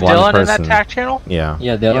only Is one Dylan person. in that TAC channel? Yeah.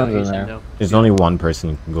 Yeah, the other one's in there. There's only one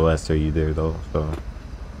person who can go SRU there, though, so...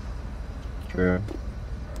 True.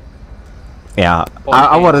 Yeah,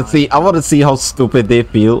 I want to see how stupid they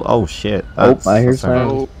feel. Oh shit! I hear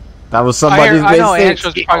sound. That was somebody's I know mistake.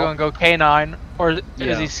 Ancho's probably gonna go K9, or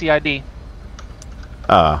is he CID?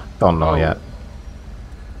 Don't know Oh. yet.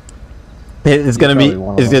 It's gonna be probably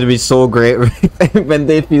one of gonna be so great when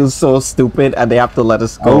they feel so stupid and they have to let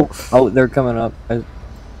us go. Oh, they're coming up.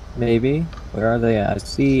 Maybe. Where are they at?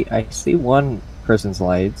 I see one person's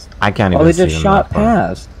lights. I can't even. Oh, they see just them shot that far.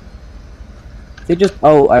 past. They just.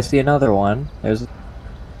 Oh, I see another one. There's.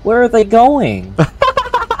 Where are they going?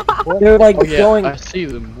 They're like Oh yeah, going. I see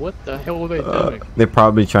them. What the hell are they doing? They're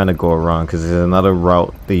probably trying to go around because there's another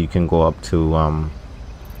route that you can go up to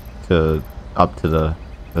up to the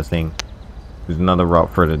thing. There's another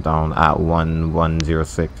route further down at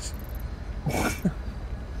 1106.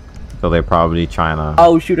 So they're probably trying to.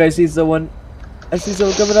 Oh shoot! I see someone. I see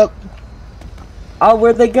someone coming up. Oh,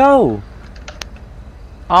 where'd they go?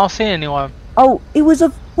 I don't see anyone. Oh, it was a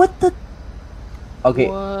what the? Okay.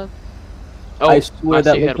 What? I swear I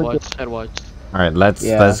that see looked like headwatch. Headwatch. All right, let's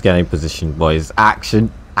Yeah. get in position, boys.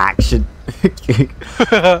 Action, action.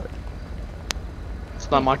 I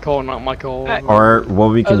It's not my call. Not my call. Hey. Or what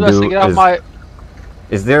we was can about to do get off is, my.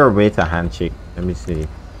 is there a way to handshake? Let me see.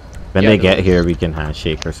 When Yeah, they there get is. here, we can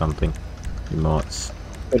handshake or something. Emotes.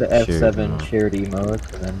 Go to Shared F7 mode. charity mode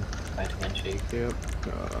and then find handshake. Yep.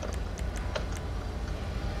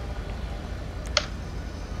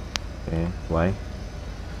 Okay, why?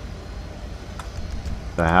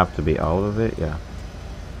 Do I have to be out of it? Yeah.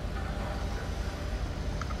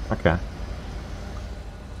 Okay.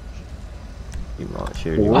 Emote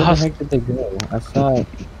shared Where emote. the heck did they go? I saw it.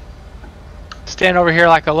 Stand over here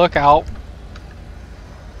like a lookout.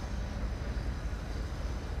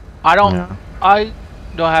 I don't. Yeah. I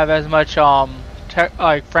don't have as much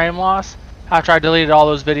like frame loss after I deleted all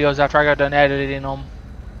those videos after I got done editing them.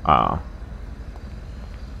 Ah.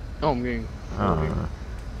 Oh, I'm getting Ah.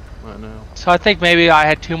 right now. So I think maybe I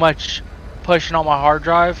had too much pushing on my hard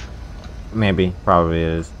drive. Maybe. Probably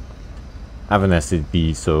is. I have an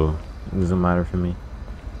SSD, so it doesn't matter for me.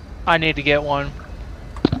 I need to get one.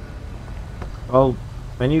 Well,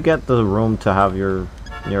 when you get the room to have your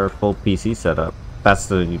full PC set up,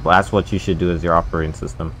 that's what you should do as your operating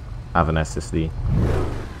system. Have an SSD.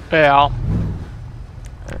 Yeah.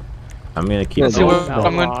 I'm gonna keep. See what those-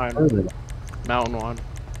 I'm gonna, Mountain one.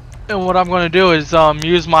 and what I'm going to do is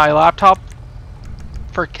use my laptop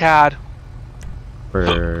for CAD.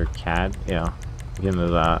 for CAD. Yeah. You know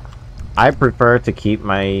that. I prefer to keep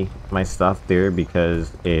my stuff there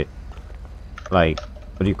because it, like,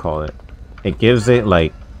 what do you call it? It gives it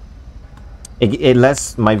like, it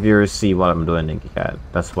lets my viewers see what I'm doing in GTAV.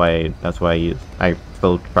 That's why I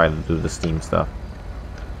still try to do the Steam stuff.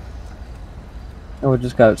 Oh, it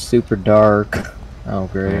just got super dark. Oh,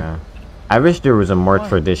 great. Yeah. I wish there was a more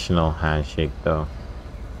traditional handshake though.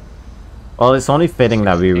 Well, it's only fitting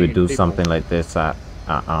that we would do something like this at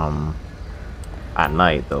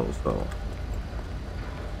night though, so.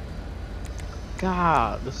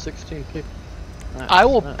 God, the 16 people. I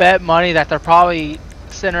will bet money that they're probably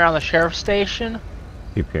sitting around the sheriff's station,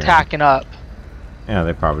 tacking up. Yeah,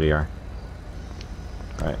 they probably are.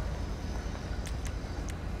 Right.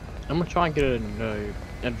 I'm gonna try and get an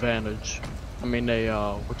advantage. I mean,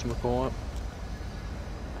 whatchamacallit?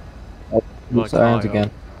 Oh, sirens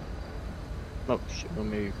again. Oh shit, let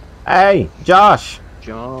me Hey, Josh!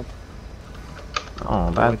 jump.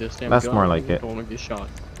 Oh, that's more like it. Don't wanna get shot.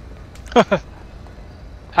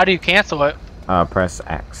 How do you cancel it? Press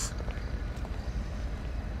X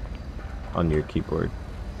on your keyboard.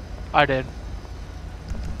 I did.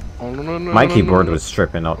 Oh, no, My keyboard was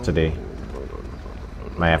stripping out today.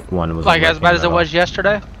 My F1 was Like as bad as it was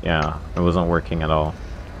yesterday? Yeah, it wasn't working at all.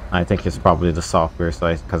 I think it's probably the software,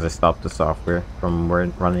 so because I stopped the software from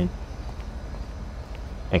running.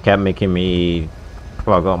 It kept making me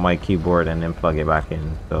plug out my keyboard and then plug it back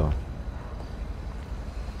in, so.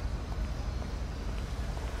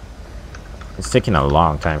 It's taking a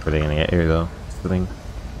long time for them to get here though. That's the thing.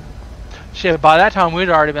 Shit, by that time we'd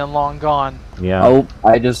already been long gone. Yeah. Oh,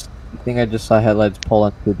 I think I just saw headlights pull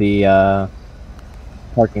into the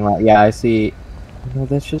parking lot. Yeah, I see. No,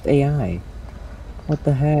 that's just AI. What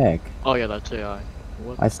the heck? Oh yeah, that's AI.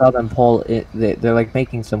 What? I saw them pull it. They're like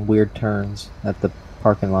making some weird turns at the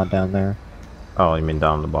parking lot down there. Oh, you mean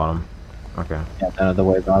down the bottom? Okay. Yeah, down at the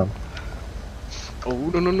way bottom. Oh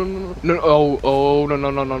no no no no no! Oh no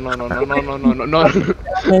no no no no no no no no no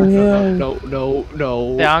no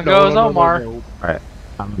no! Down goes Omar. Alright,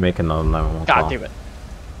 I'm making another 911 God call. damn it!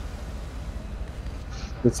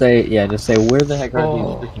 Just say where the heck are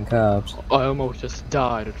these freaking cops? I almost just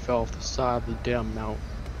died and fell off the side of the damn mountain.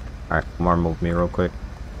 Alright, Omar, move me real quick.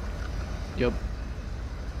 Yep.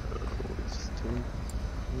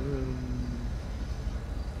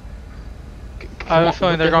 I have a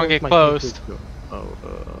feeling they're gonna get closed. Oh,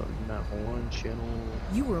 not one channel.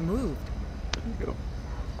 You were moved. There you go.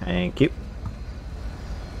 Thank you.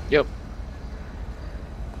 Yep.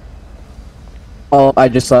 Oh, I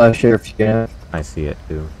just saw a sheriff's unit I see it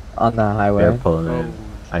too. on the highway. They're pulling Oh. in.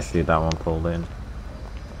 I see that one pulled in.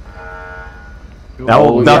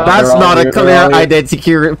 Oh, yeah, That's they're all not a here, clear they're all here.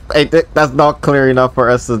 identity. That's not clear enough for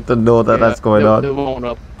us to know that that's going on. They're blowing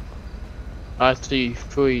up. I see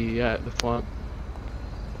 3 at the front.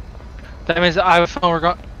 That means I have a feeling we're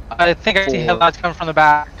going. I think I see headlights coming from the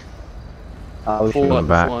back. Oh, 4 the at the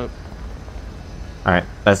back. front. Alright,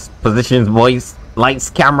 let's positions, voice,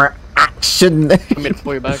 lights, camera, action. I mean,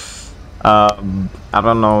 pull you back. I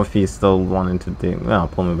don't know if he's still wanting to do. No,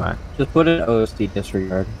 pull me back. just put an OSD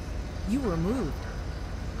disregard. You were moved.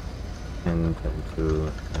 And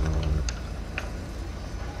 2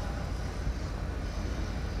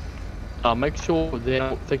 and Make sure they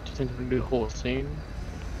don't think you tend to do the whole scene.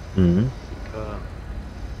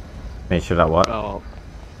 make sure that what?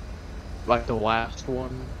 Like the last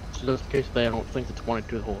one, so just in case they don't think it's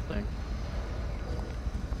 22 the whole thing.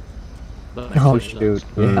 That makes Oh sense. shoot!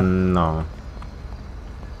 Yeah. No.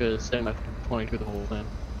 Because they might think 22 the whole thing.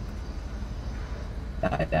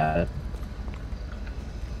 I doubt it.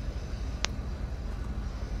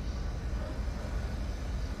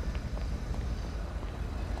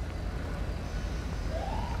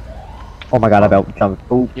 Oh my god! I about jumped.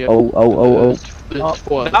 Oh, Yep. oh. There's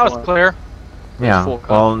 4 at the That was front. clear. Yeah. full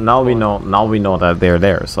Well, now we cover. know. Now we know that they're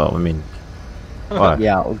there. So I mean, what?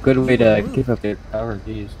 Yeah, well, good way to keep up your power.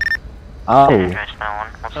 Jeez. Oh, Address 91.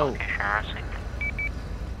 What's Oh. location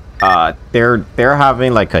received? They're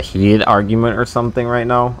having like a heated argument or something right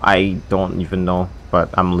now. I don't even know, but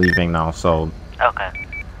I'm leaving now. So Okay.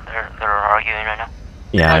 They're arguing right now?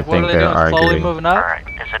 yeah, I Like, what think are they they're doing? Slowly arguing. moving up? Alright.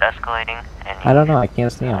 Is it escalating? Any, I don't know. I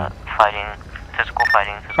can't see him. fighting, physical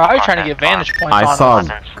fighting? Physical Probably trying to get contact, vantage points I on saw us.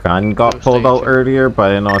 gun got pulled out earlier, but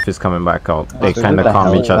I don't know if he's coming back out. They so kind what of the calm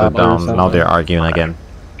hell each other is that or down. Now something? they're arguing again.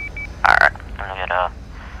 Alright. I'm gonna get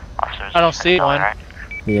officers. I don't see one. Alright.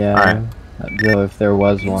 Yeah. Alright. Joe, if there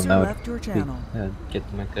was one, User that would left your channel. get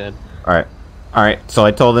them a good. All right. So I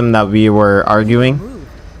told him that we were arguing, Moved.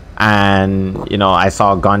 and you know I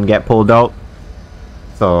saw a gun get pulled out.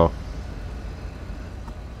 So.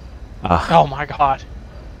 Oh my god.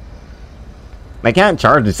 I can't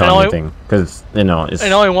charge this And on only- anything because you know it's.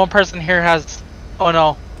 And only one person here has. Oh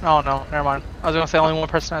no, never mind. I was gonna say only one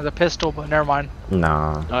person has a pistol, but never mind.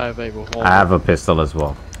 Nah, I have a revolver. I have a pistol as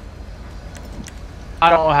well. I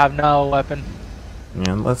don't have no weapon.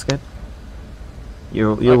 Yeah, that's good.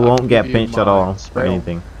 You I won't can get give you pinched at my all or spell.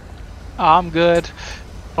 anything. I'm good.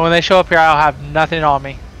 When they show up here, I'll have nothing on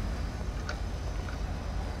me.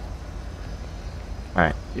 All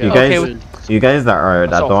right, Yeah, you guys, okay, you guys that are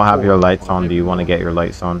that saw don't have your four. lights on, do you want to get your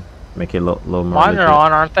lights on? Make it a little more. Mine are legit?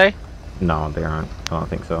 on, aren't they? No, they aren't. I don't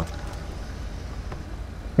think so.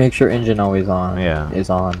 Make sure engine always on. Yeah. Is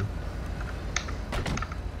on.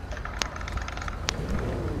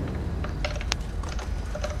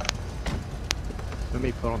 Let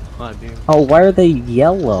me put on the high beam. Oh, why are they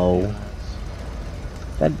yellow?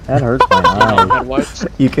 That hurts my eyes. Headlights.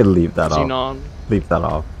 You can leave that off. Xenon. Leave that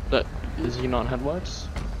off. That is Xenon headlights.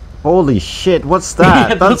 Holy shit! What's that?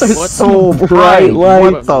 Yeah, those That's are so so bright. bright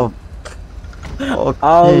What the?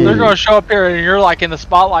 Oh, They're gonna show up here and you're like in the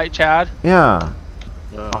spotlight, Chad. Yeah.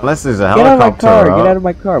 Unless there's a get out of my helicopter. car! up. Get out of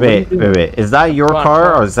my car! What are you Wait, doing? wait, wait. Is that your Come on, car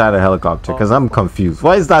come on. or is that a helicopter? Because I'm confused.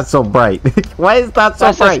 Why is that so bright? Why is that so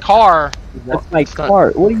That's his bright? car. That's my It's not-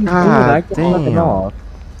 car. What are you doing? God I can turn it damn. off.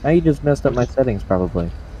 Now you just messed up my settings,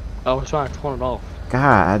 probably. I was trying to turn it off.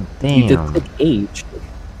 God You damn. just hit H.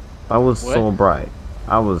 That was What? so bright.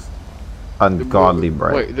 I was ungodly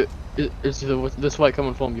bright. Wait, is this light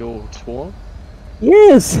coming from your spawn?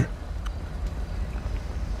 Yes.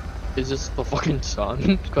 Is this the fucking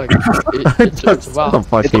sun? Like, That's it's the about.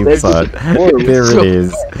 fucking It's sun. horrible. There So- it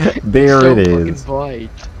is. There so it fucking is. bright.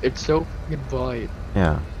 It's so fucking bright.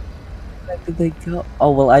 Yeah. Where did they go?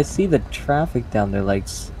 Oh well, I see the traffic down there. Like,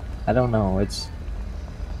 I don't know. It's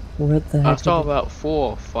what the I heck? saw is it? about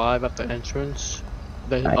 4 or 5 at the entrance.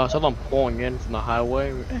 I saw them pouring in from the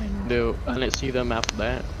highway, and I didn't see them after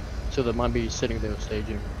that. So they might be sitting there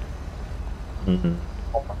staging. Mhm.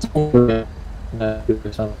 Or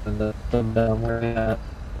something. Where are they at?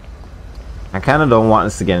 I kind of don't want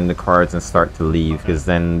us to get in the cars and start to leave because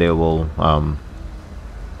then they will. I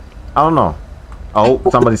don't know. Oh,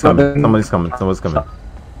 somebody's coming. Somebody's coming. Somebody's coming.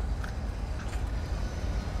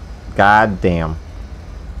 God damn.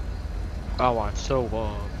 Oh, I'm so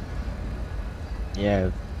Yeah.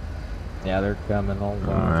 Yeah, they're coming. Hold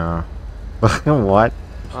on. What?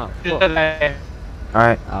 oh, Look, fuck.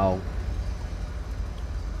 Alright. Ow.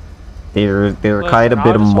 There are quite a I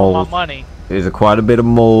bit of just want my moles. money. There's quite a bit of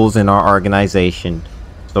moles in our organization.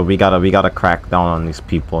 So we gotta crack down on these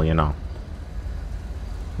people, you know.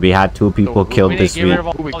 We had 2 people we killed We need this to get rid week. of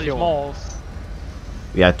all Who we these kill? moles.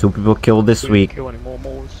 We had 2 people killed this We didn't week. kill any more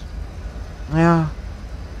moles. Yeah.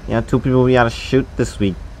 Yeah, 2 people we gotta shoot this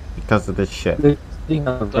week because of this shit. They're sitting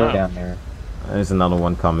on the road down there. There's another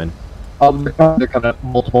one coming. Oh, they're coming up.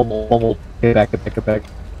 Multiple. Get back. Get back.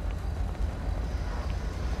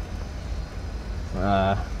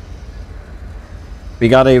 We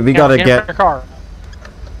gotta Get in get your car.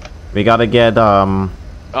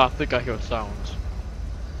 I think I hear sounds.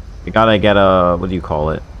 we gotta get a, what do you call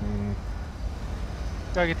it?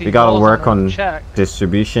 Gotta get these We gotta moles work under on check.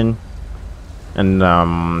 distribution, and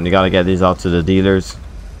you gotta get these out to the dealers.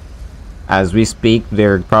 As we speak,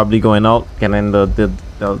 they're probably going out getting the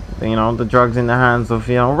you know, the drugs in the hands of,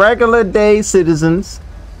 you know, regular day citizens.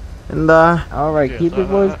 And All right, Yes, keep your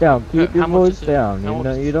voice down. Keep how your much voice is it- down. how You much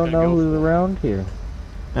know, is you it don't gonna know go who's for? around here.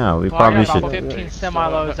 yeah, we Well, probably I got should. about 15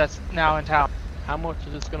 semi-loads that's now in town. How much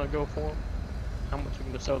is this gonna go for? How much are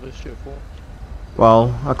you gonna sell this shit for?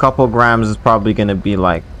 Well, a couple grams is probably gonna be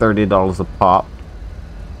like $30 a pop.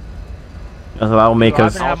 So that'll make I've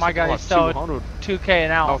us. been having my guys sell 2K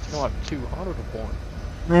an I was ounce. thinking like 200 a point.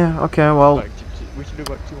 Yeah. Okay. Well, Like, we should do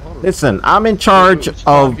like 200. listen. I'm in charge Let's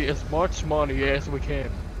try to of. get as much money as we can.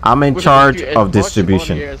 I'm in We're gonna charge get as of much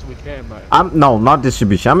distribution. money as we can, man. I'm no, not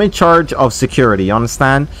distribution. I'm in charge of security. You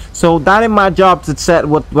understand? So that ain't my job to set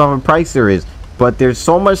what price there is. But there's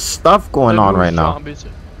so much stuff going on right now.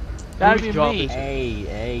 That'd be Whose job me. is it?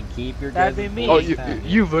 Hey, keep your That'd guys' be me. Oh, voice down.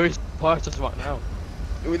 you very prices right now.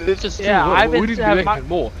 It's just Yeah, too low. I've been we need to having be my- making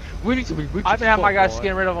more. We need to be rich I've as been having my fuck, guys boy.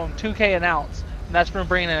 getting rid of them 2K an ounce, and that's been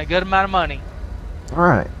bringing in a good amount of money.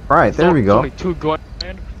 Right. There It's we go. only 2 grand.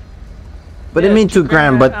 But Yeah, it mean 2 2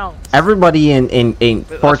 grand. an But ounce. everybody ain't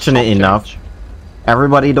That's fortunate chump enough. change.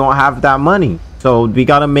 Everybody don't have that money. So we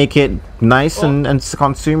gotta make it nice and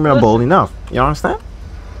consumable listen. enough. You understand?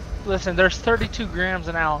 Listen, there's 32 grams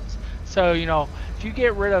an ounce, so you know if you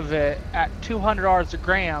get rid of it at $200 a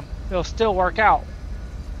gram, it'll still work out.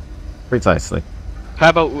 Precisely. How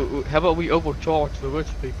about we overcharge the rich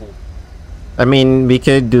people? I mean, we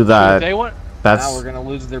could do If that. they want, Now we're That's gonna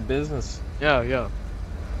lose their business. Yeah.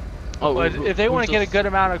 Oh, But if they want to get a good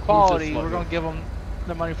amount of quality, we're gonna give them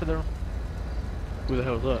the money for their. Who the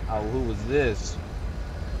hell is that? Oh, who was this?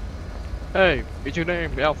 Hey, it's your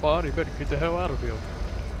name, Alpha. You better get the hell out of here.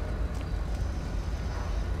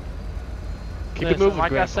 Keep it moving,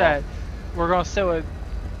 like Grandpa. I said, we're gonna sell it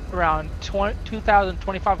around $2,000,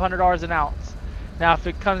 $2,500 an ounce. Now, if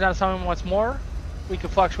it comes down to someone wants more, we can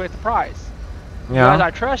fluctuate the price. Yeah. You guys,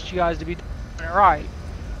 I trust you guys to be doing it right.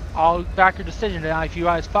 I'll back your decision. Now, if you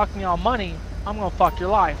guys fuck me on money, I'm gonna fuck your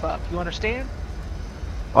life up. You understand?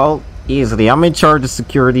 Well, easily. I'm in charge of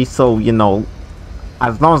security, so, you know,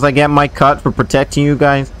 as long as I get my cut for protecting you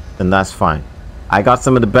guys, then that's fine. I got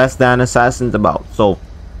some of the best damn assassins about, so,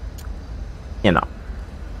 you know.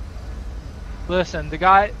 Listen, the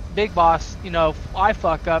guy, Big Boss, you know, if I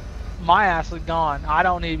fuck up, my ass is gone. I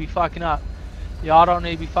don't need to be fucking up. Y'all don't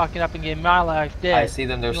need to be fucking up and getting my life dead. I see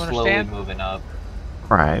them. They're You slowly understand? moving up.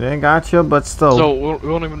 Right, I got you, but still. So we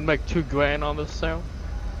won't even make $2,000 on this sale.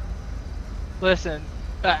 Listen,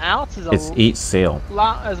 an ounce is It's each sale.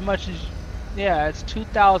 lot as much as, yeah, it's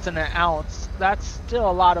 2,000 an ounce. That's still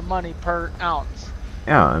a lot of money per ounce.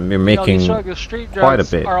 Yeah, and you're You know, making these drug street quite a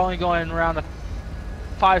drugs bit. are only going around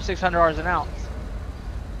 $500-600 an ounce.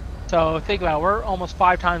 So think about it, we're almost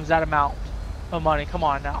 5 times that amount of money. Come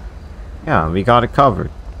on now. Yeah, we got it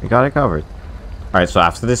covered. We got it covered. Alright, so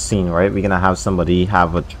after this scene, right, we're gonna have somebody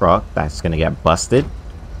have a truck that's gonna get busted.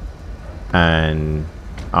 And,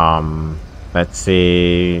 let's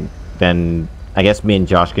say, then I guess me and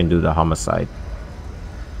Josh can do the homicide.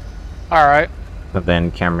 Alright. But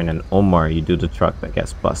then Cameron and Omar, you do the truck that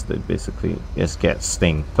gets busted, basically. Just get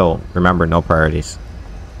sting. So, remember, no priorities.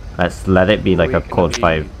 Let's let it be like a code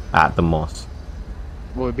 5 at the most.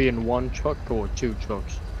 Will it be in one truck or 2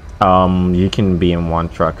 trucks? You can be in one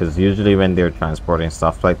truck, because usually when they're transporting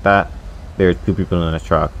stuff like that, there are 2 people in a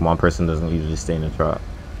truck. One person doesn't usually stay in the truck.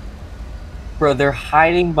 Bro, they're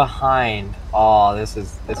hiding behind. Oh, this.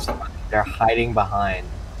 They're hiding behind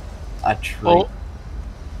a tree. Well,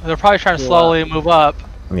 they're probably trying to slowly move up.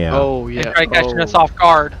 Yeah. Oh, And yeah. try catching us off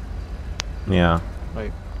guard. Yeah.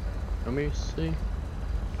 Wait, let me see.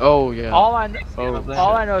 Oh, yeah. All I Oh,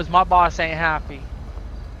 all I know is my boss ain't happy.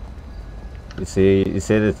 You say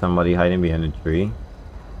there's somebody hiding behind a tree?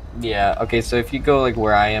 Yeah. Okay. So if you go like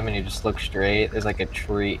where I am and you just look straight, there's like a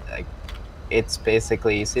tree. Like, it's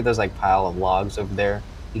basically, you see, there's like pile of logs over there.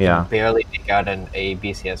 You Yeah. can barely make out a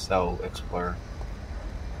BCSO Explorer.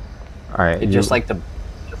 Alright. It's just like the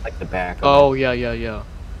back. of Oh, yeah, yeah, yeah.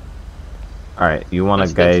 Alright, you wanna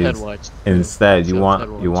That's guys headlights. instead you That's want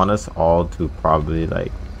headlights. us all to probably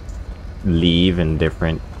like leave in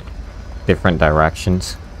different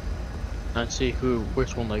directions. And see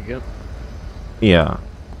which one they get. Yeah.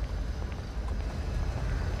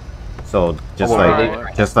 So just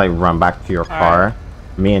Alright. just like run back to your car.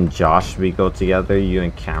 Me and Josh, we go together. You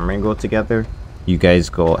and Cameron go together. You guys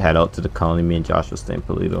go head out to the colony. Me and Josh will stay in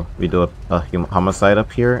Polito. We do a homicide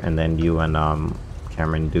up here, and then you and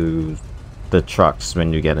Cameron do the trucks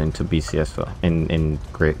when you get into BCS in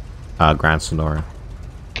Grand Sonora.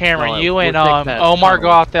 Cameron, Alright, you we'll and take that Omar tunnel.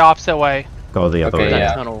 go out the opposite way. Go the other Okay, way. That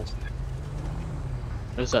yeah. tunnel.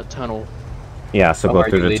 There's that tunnel. Yeah, so Omar, go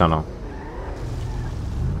through you the lead. tunnel.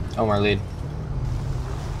 Omar, lead.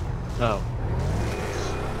 Oh.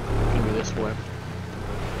 Gonna be this way.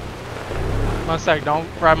 1 sec, don't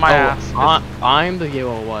grab my ass. I'm the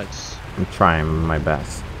yellow lights. I'm trying my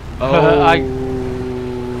best. Oh,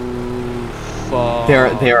 fuck.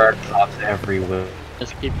 There are cops everywhere.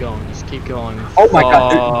 Just keep going. Just keep going. Oh my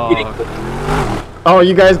god, they're eating. Oh,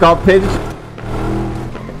 you guys got pinched?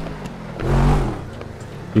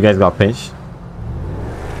 You guys got pinched?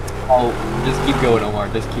 Oh, just keep going, Omar.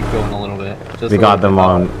 Just keep going a little bit. Just We a got little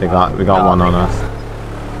them bit. on. We got one on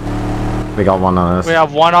us. We got one on us. We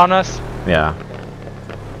have one on us. Yeah.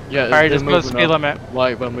 Yeah. Alright, they're just go to the moving speed up limit.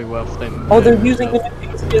 Right when we left. Oh, they're using the new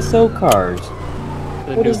BCSO cars.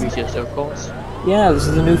 the what new is BCSO calls. Yeah, this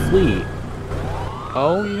is a new fleet.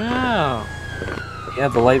 Oh yeah. Yeah,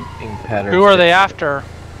 the lightning patterns. Who are they after?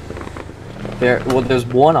 Well, there's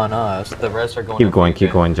one on us. The rest are going. Keep to going, Vegas.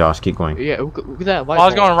 keep going, Josh. Keep going. Yeah. Look at that light Well, I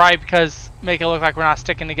was bulb. going right because make it look like we're not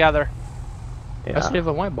sticking together. That's Yeah. the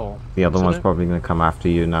other white ball. The other isn't one's it? probably gonna come after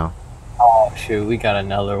you now. Oh shoot, we got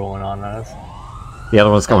another one on us. The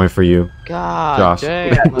other one's coming for you. God Josh.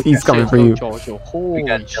 damn. He's coming for you. Charger. Holy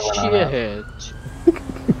got Dylan on us. shit.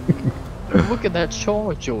 Look at that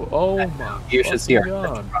charger. Oh my You should see our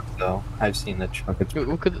God. truck though. I've seen the truck. It's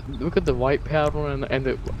Look at the white powder and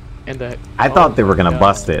the I oh thought they were my gonna God.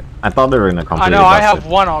 bust it. I thought they were gonna I completely know, I bust have it.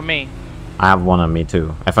 one on me. I have one on me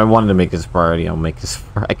too. If I wanted to make this a priority, I'll make this.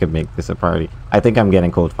 I could make this a priority. I think I'm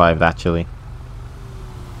getting code 5 actually.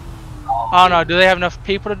 I don't know. Do they have enough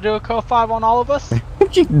people to do a code 5 on all of us?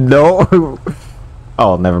 No.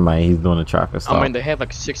 Oh, never mind. He's doing a traffic stop. I mean, they have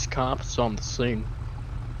like 6 cops on the scene.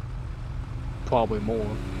 Probably more. All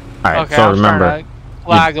right. Okay, So I'm remember, starting to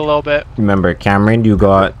lag a little bit. remember, Cameron, you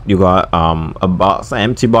got a box, an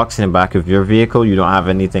empty box in the back of your vehicle. You don't have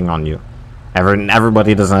anything on you.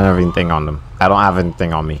 Everybody doesn't have anything on them. I don't have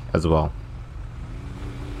anything on me as well.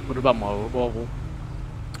 What about my revolver?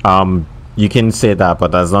 You can say that,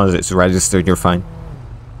 but as long as it's registered, you're fine.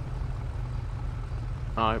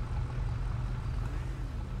 Alright.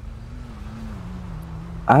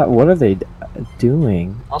 What are they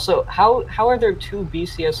doing? Also, how are there 2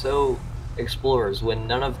 BCSO explorers when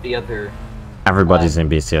none of the other... Everybody's in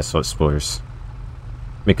BCSO Explorers.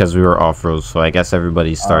 Because we were off-road, so I guess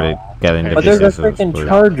everybody started getting the But there's a BCSO freaking Explorers.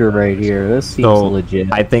 charger right here. This seems So,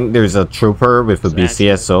 legit. I think there's a trooper with a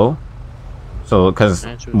BCSO. So, because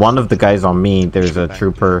one of the guys on me, there's a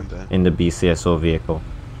trooper in the BCSO vehicle.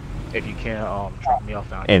 If you can't drop me off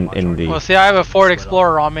now. In the... Well, see, I have a Ford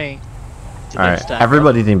Explorer on me. Alright,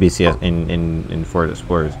 everybody's in BCS, in Ford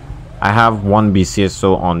Explorers. I have one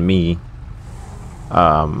BCSO on me.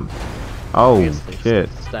 Oh, shit.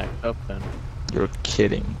 Stacked up then. You're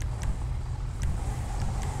kidding.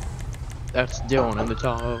 That's Dylan in the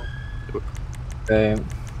Tahoe. Okay.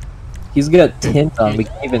 He's got tint on. We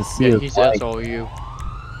can't even see Yeah, his he's light. that's all you.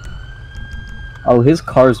 Oh, his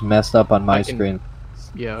car's messed up on my screen.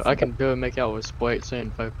 Yeah, I can barely make out his plate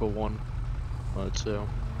saying 541. Let's see.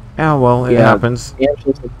 Yeah, well, it happens. Yeah, it's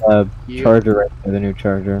just a charger right there, the new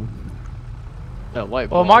charger. That light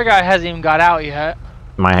Well, bulb. my guy hasn't even got out yet.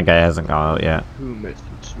 My guy hasn't got out yet. Who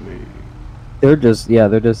messaged me? They're just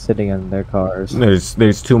sitting in their cars.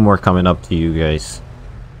 There's 2 more coming up to you guys.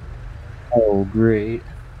 Oh, great.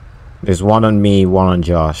 There's one on me, one on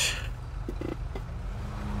Josh.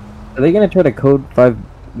 Are they gonna try to code 5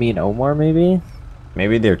 me and Omar, maybe?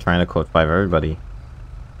 Maybe they're trying to code 5 everybody.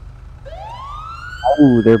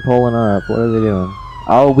 Oh, they're pulling up. What are they doing?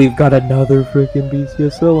 Oh, we've got another freaking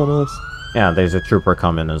BCSO on us. Yeah, there's a trooper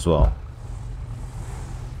coming as well.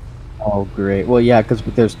 Oh, great. Well, yeah, because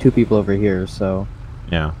there's 2 people over here, so...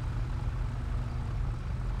 Yeah.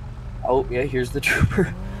 Oh, yeah, here's the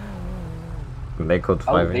trooper. They code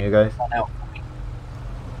 5 they you guys? went out.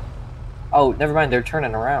 Oh, never mind, they're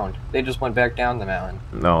turning around. They just went back down the mountain.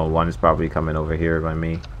 No, one is probably coming over here by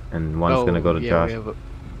me. And one's gonna go to Josh.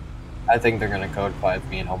 I think they're gonna code 5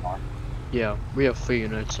 me and Omar. Yeah, we have 3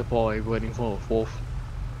 units supply waiting for a 4th.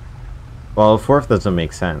 Well, a 4th doesn't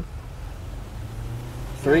make sense.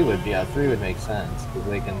 3 would make sense, because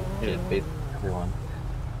they can get basically everyone.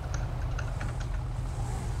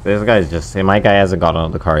 This guy's just... Hey, my guy hasn't got out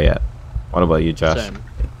of the car yet. What about you, Josh? Same.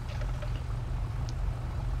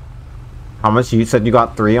 How much? You said you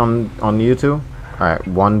got 3 on you 2? Alright,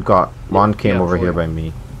 one came over here by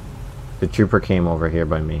me. The trooper came over here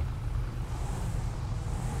by me.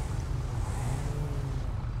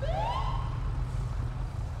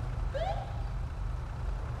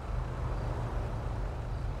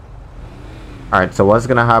 Alright, so what's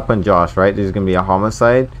gonna happen, Josh, right? There's gonna be a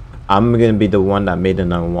homicide. I'm gonna be the one that made the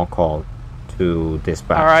 911 call to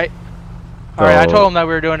dispatch. Alright. So, Alright, I told him that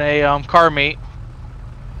we were doing a car meet.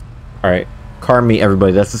 Alright, car meet,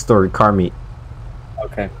 everybody. That's the story, car meet.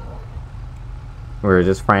 Okay. We were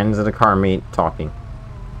just friends at a car meet talking.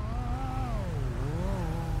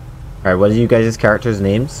 Alright, what are you guys' characters'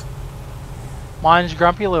 names? Mine's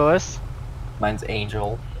Grumpy Lewis. Mine's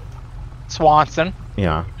Angel. Swanson.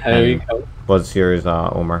 Yeah. There you and go. What's yours,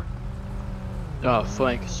 Omar?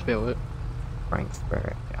 Frank, spill it. Frank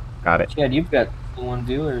Spirit. Yeah, got it. Chad, you've got 1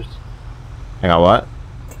 viewers. I got what?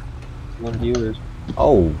 1 viewers.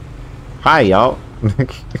 Oh. Hi, y'all. Who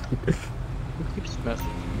keeps messaging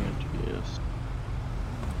me into this?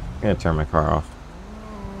 I'm gonna turn my car off.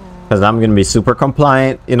 Because I'm gonna be super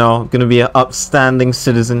compliant, you know, gonna be an upstanding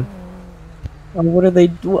citizen. Oh, what are they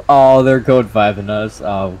do? Oh, they're code 5 and us.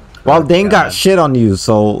 Oh. Well, they ain't got God. shit on you,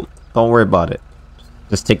 so don't worry about it.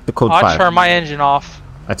 Just take the code I'll 5. turn my engine off.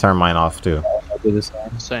 I turned mine off too. I'll do the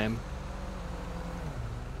same. Same.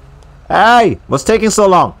 Hey! What's taking so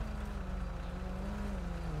long?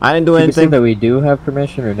 I didn't do Should we say anything. that we do have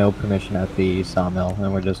permission or no permission at the sawmill,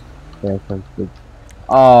 and we're just there for the...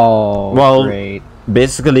 Oh, Well, great.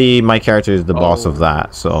 basically, my character is the boss of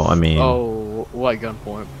that, so, I mean... Oh, what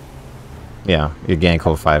gunpoint? Yeah, you're getting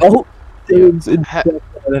code 5. Oh! Dude's in Ha-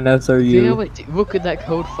 an SRU. Feel it, look at that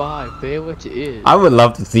code 5. Feel it is. I would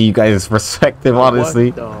love to see you guys' perspective,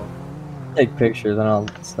 honestly. What Take pictures and I'll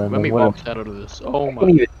send Let them. me What box out of this. Oh I my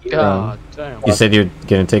can't even hear god, damn. You said you're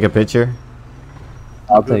gonna take a picture?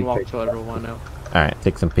 I'll Good take walk pictures. to everyone now. Alright,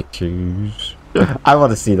 take some pictures. I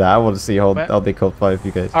want to see that. I want to see how What? they code 5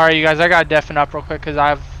 you guys. All right, you guys, I gotta deafen up real quick because I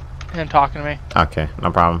have him talking to me. Okay,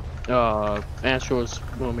 no problem. Answer was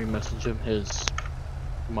when we message him, his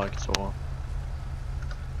mic is on.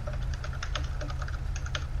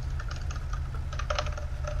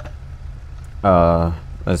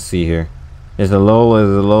 Let's see here. Is a low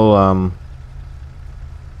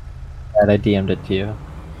And I DM'd it to you.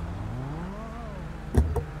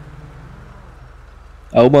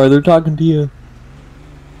 Omar, they're talking to you.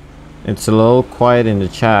 it's a little quiet in the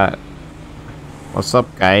chat. What's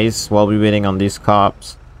up, guys? While we waiting on these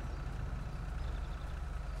cops.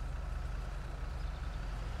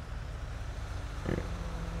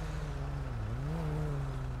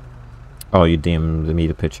 Oh, you DM'd me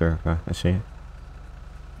the picture. Okay, I see.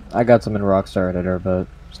 I got some in Rockstar Editor, but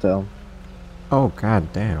still. Oh,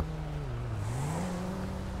 god damn.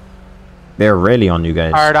 They're really on you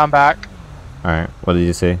guys. All right, I'm back. Alright, what did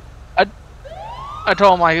you say? I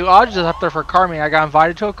told him like I was just up there for a car meeting. I got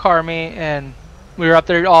invited to a car meet, and we were up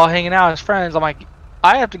there all hanging out as friends. I'm like,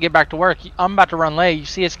 I have to get back to work. I'm about to run late. You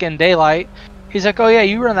see, it's getting daylight. He's like, oh yeah,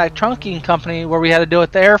 you run that trunking company where we had to deal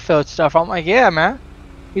with the airfield stuff. I'm like, yeah, man.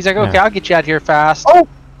 He's like, okay, Yeah. I'll get you out here fast.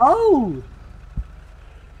 Oh!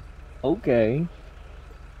 Okay.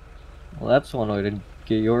 Well, that's one way to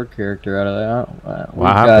get your character out of that.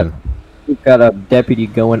 What happened? We've got a deputy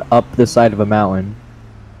going up the side of a mountain,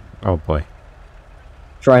 Oh boy.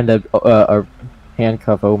 trying to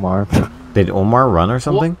handcuff Omar. Did Omar run or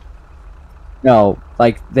something? No,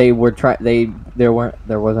 like they were there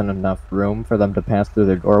wasn't enough room for them to pass through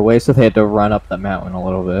their doorway, so they had to run up the mountain a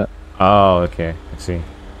little bit. Oh, okay. I see.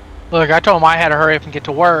 Look, I told him I had to hurry up and get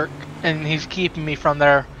to work, and he's keeping me from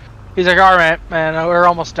there. He's like, all right, man, we're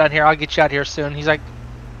almost done here. I'll get you out here soon. He's like,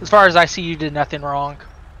 as far as I see, you did nothing wrong.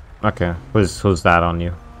 Okay. Who's that on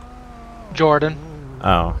you? Jordan.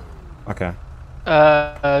 Oh. Okay.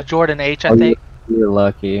 Jordan H, I think. You're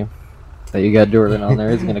lucky that you got Jordan on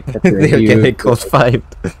there. He's gonna catch They're you. getting code 5.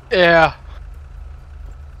 Yeah.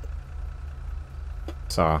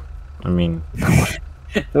 So, I mean,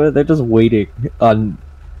 They're just waiting on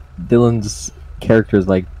Dylan's characters,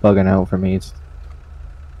 like bugging out for me.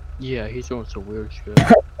 Yeah, he's doing some weird shit.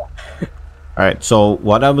 alright, so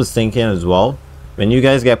what I was thinking as well, when you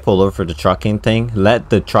guys get pulled over for the trucking thing, let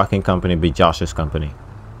the trucking company be Josh's company,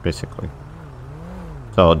 basically.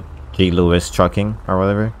 So, G. Lewis Trucking, or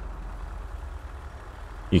whatever.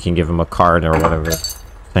 You can give him a card or whatever,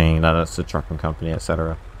 saying that it's a trucking company,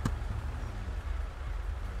 etc.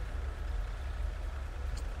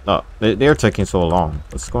 Oh, they're taking so long.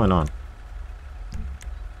 What's going on?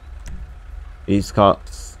 These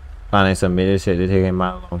cops finally submitted shit. They're taking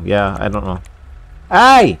my long. Yeah, I don't know.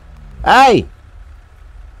 Hey! Hey!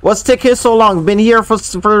 What's taking so long? Been here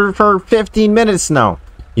for 15 minutes now.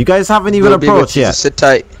 You guys haven't even approached yet. Sit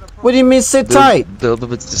tight. What do you mean sit tight?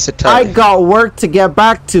 Sit tight. I got work to get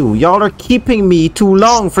back to. Y'all are keeping me too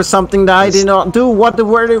long for something that I did not do. Why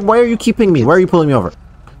are you keeping me? Why are you pulling me over?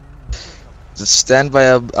 Just stand by.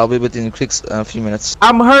 I'll be within a few minutes.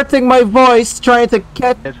 I'm hurting my voice trying to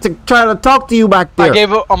talk to you back there. I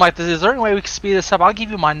gave it. I'm like, is there any way we can speed this up? I'll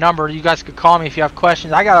give you my number. You guys could call me if you have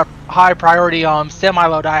questions. I got a high priority semi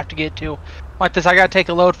load I have to get to. Like this, I gotta take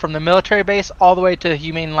a load from the military base all the way to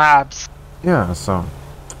Humane Labs. Yeah, so.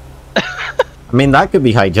 I mean, that could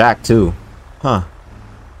be hijacked too. Huh.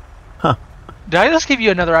 Did I just give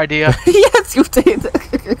you another idea? Yes, you did.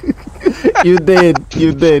 You did.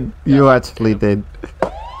 You did. You actually did.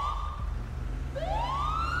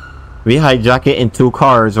 We hijack it in 2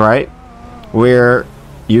 cars, right? Where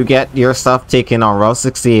you get your stuff taken on Route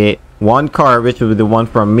 68. One car, which will be the one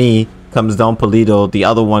from me, comes down Polito. The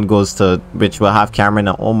other one goes to, which will have Cameron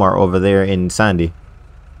and Omar over there in Sandy.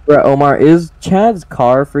 Right, Omar, is Chad's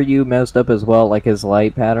car for you messed up as well? Like his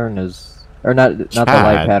light pattern is, or not the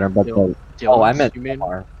light pattern, but the. Oh, I meant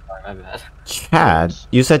Omar. Sorry, my bad. Chad?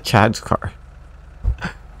 You said Chad's car.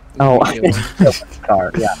 Oh, I meant Dylan's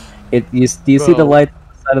car. Yeah. Do you see the light on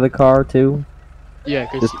the side of the car too? Yeah,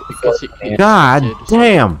 Just because he God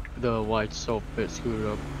damn! the lights so bit screwed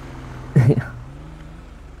up.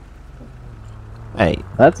 Hey,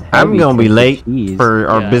 That's I'm heavy gonna be too. late Jeez. for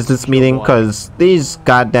our Yeah, business sure meeting why. because these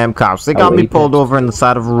goddamn cops, they got me wait, pulled over on the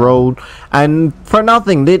side of a road and for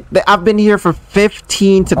nothing. I've been here for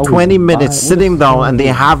 15 to Oh, 20 my- minutes sitting down and they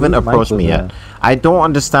haven't Whose mic approached was me yet. that? I don't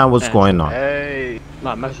understand what's going on. Hey,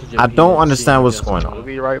 My message. I don't understand what's going on. we'll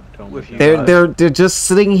be right with you. They're just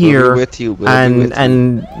sitting We'll here be with you. We'll be and with you.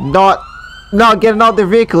 and not getting out their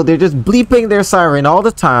vehicle. They're just bleeping their siren all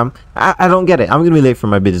the time. I don't get it. I'm gonna be late for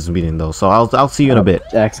my business meeting though, so I'll see you in a bit.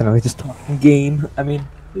 Accidentally just talking game. I mean,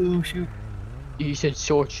 oh shoot. You said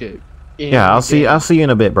short shit. Yeah, I'll see you in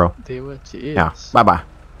a bit, bro. They what it is. Yeah, bye-bye.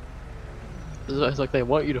 It's like they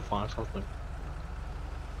want you to find something.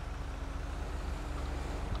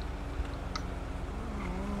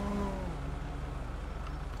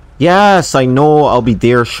 Yes, I know. I'll be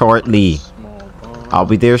there shortly. I'll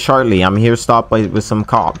be there shortly. I'm here stopped by with some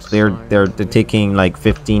cops. They're taking like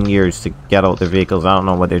 15 years to get out their vehicles. I don't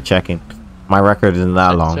know what they're checking. My record isn't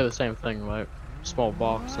that long. Say the same thing, right? Small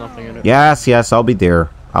box, nothing in it. Yes, I'll be there.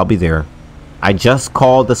 I'll be there. I just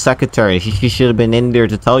called the secretary. She should have been in there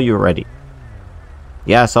to tell you already.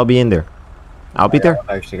 Yes, I'll be in there. I'll be there.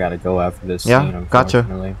 I actually gotta go after this Yeah, scene, gotcha.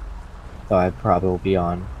 unfortunately. So I probably will be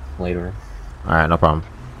on later. Alright, no problem.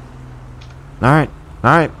 Alright.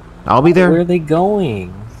 I'll be there. Where are they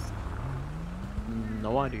going?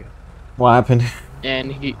 No idea. What happened?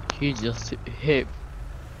 And he just hit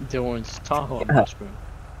Dylan's Tahoe on Yeah. my screen.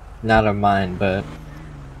 Not of mine, but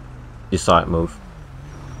You saw it move.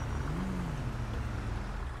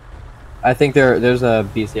 I think there's a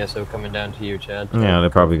BCSO coming down to you, Chad. Yeah,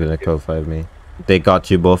 they're probably gonna code 5 me. They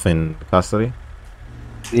got you both in custody?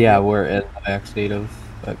 yeah, we're in the backseat of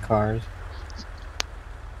cars.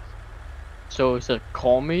 So is it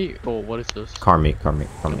call me or what is this? Car meet.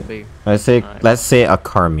 Be? Let's say Alright. let's say a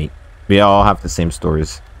car meet. We all have the same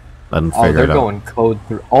stories. Let them Oh, figure they're it out. going code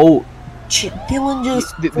through. Oh, shit, Dylan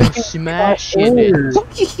just. They're smashing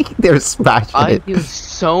it. They're smashing I it. hear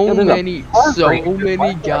so Yeah, there's a many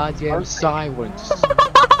heartbreak. goddamn sirens.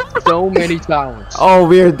 So many sirens. Oh,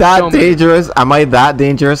 we're that So many. dangerous? Am I that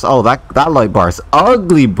dangerous? Oh, that light bar's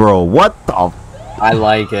ugly, bro. What the? I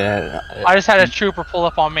like it. I just had a trooper pull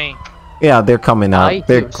up on me. Yeah, they're coming I out.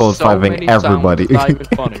 They're hear code so 5ing many everybody. sounds, not even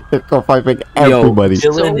funny. They're code 5ing Yo, everybody.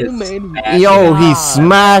 Dylan So is many. smashing Yo, it. he's God.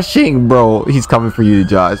 smashing, bro. He's coming for you,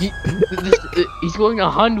 Josh. He's going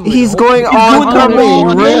 100. He's going He's oncoming,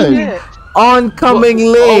 going red. Oncoming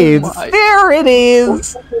lanes. my- There it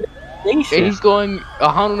is. And he's going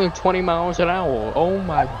 120 miles an hour. Oh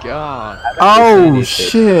my god. Oh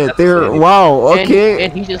shit. They're wow. Okay.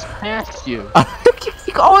 And he just passed you.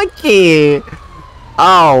 Okay.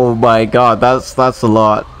 Oh my god. That's a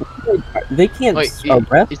lot. They can't Wait,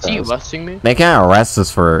 arrest is he us. arresting me? They can't arrest us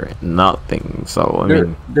for nothing. So I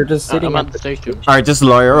mean. They're just sitting I'm at at the station. All right, just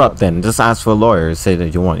lawyer up then. Just ask for a lawyer. Say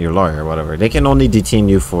that you want your lawyer or whatever. They can only detain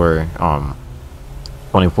you for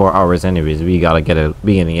 24 hours anyways. We gotta get it.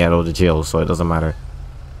 We gonna get out of jail, so it doesn't matter.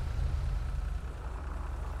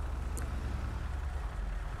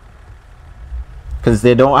 Because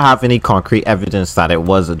they don't have any concrete evidence that it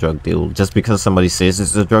was a drug deal. Just because somebody says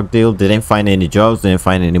it's a drug deal, they didn't find any drugs, they didn't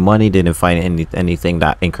find any money, they didn't find anything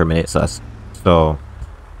that incriminates us. So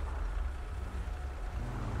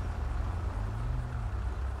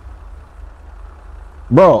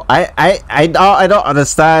bro, I don't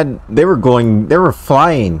understand. They were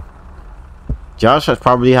flying. Josh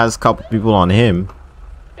probably has a couple people on him.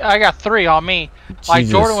 I got 3 on me. Like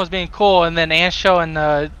Jesus. Jordan was being cool, and then Ansho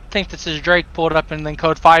and think this is Drake pulled up and then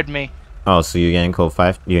code 5'd me. Oh, so you're getting code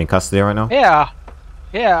 5? You're in custody right now?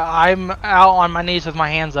 Yeah, I'm out on my knees with my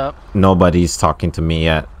hands up. Nobody's talking to me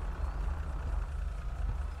yet.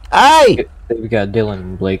 Hey! We got Dylan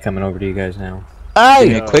and Blake coming over to you guys now. Give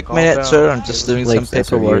me Hey! a quick calm minute, down. sir. I'm just doing Blake, some that's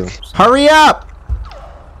for you. paperwork. Hurry up!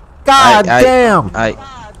 God damn!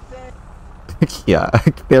 Yeah,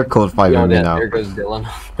 they're code 5 Yo, me that- now. there goes Dylan.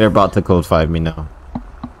 They're about to code 5 me now.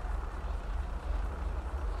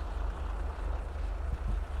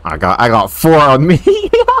 I got 4 on me.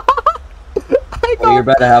 Oh, you're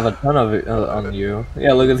about to have a ton of it on you.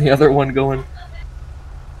 Yeah, look at the other one going.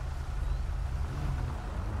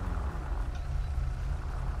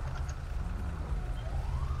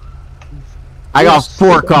 I got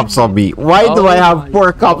 4 cops on me. Why do I have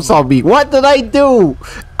 4 cops on me? What did I do?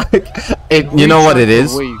 You know what it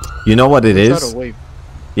is? You know what it is?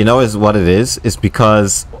 You know is what it is? It's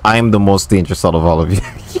because I'm the most dangerous out of all of you.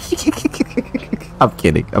 I'm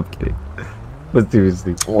kidding. But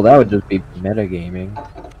seriously. Well, that would just be metagaming.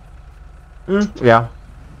 Yeah.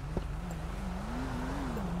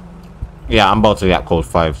 Yeah, I'm about to get code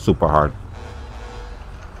 5 super hard.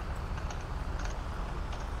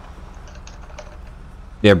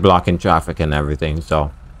 They're blocking traffic and everything,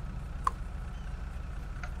 so.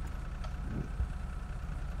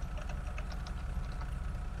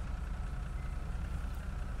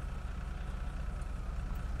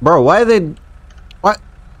 Bro, why are they...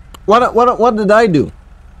 What did I do?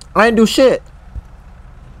 I didn't do shit.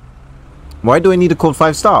 Why do I need a code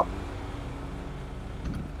 5 stop?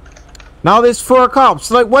 Now there's 4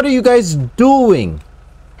 cops. Like, what are you guys doing?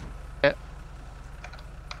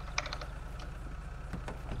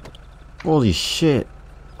 Holy shit.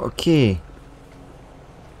 Okay.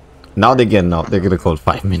 Now they're getting out. They're gonna code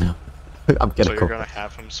 5 me now. I'm gonna So you're code. gonna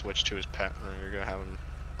have him switch to his pet, or you're gonna have him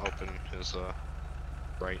open his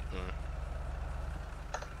right.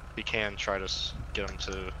 If you can, try to get him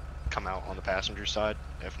to come out on the passenger side.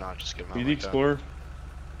 If not, just give him out. Be the like that. Explorer.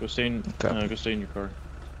 Go stay in. Go stay in your car.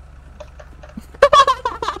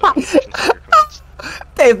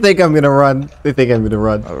 They think I'm gonna run. They think I'm gonna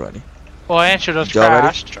run. Alrighty. Well, answer just You all ready?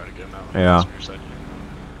 crashed. Try to get him out. Yeah.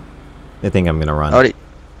 They think I'm gonna run. Alrighty.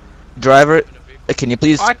 Driver, can you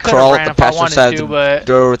please I could've crawl ran the if I passenger wanted side to, of but- the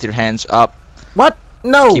door with your hands up? What?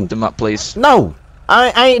 No. Keep them up, please. No.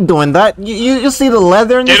 I ain't doing that. You see the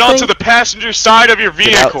leather in this Get thing? onto the passenger side of your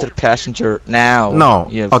Get out vehicle. to the passenger now. No.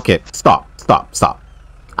 Okay. Stop.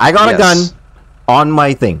 I got a gun on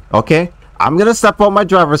my thing. Okay. I'm gonna step on my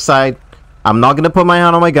driver's side. I'm not gonna put my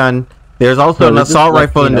hand on my gun. There's also an assault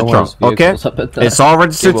rifle in the trunk. Okay. It's all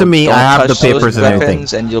registered to me. I have the papers and everything.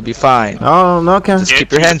 And you'll be fine. Oh, okay. Just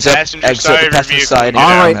keep your hands up. Exit the passenger side.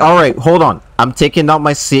 All right. Hold on. I'm taking out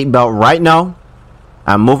my seatbelt right now.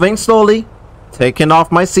 I'm moving slowly. Taking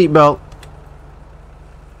off my seatbelt.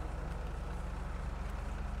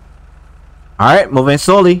 Alright, moving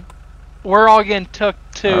slowly. We're all getting took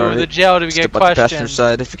to the jail to get Step up the passenger questioned.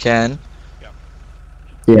 side if you can.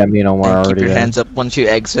 Yeah, me and Omar And keep already your there. hands up once you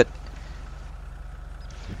exit.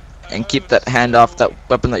 And keep that hand off that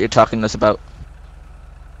weapon that you're talking to us about.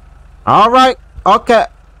 Alright, okay.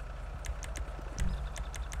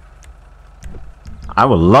 I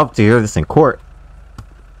would love to hear this in court.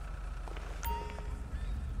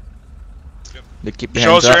 Keep your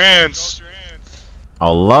Show hands us up. your hands. I'd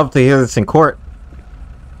love to hear this in court.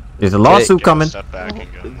 There's a lawsuit coming.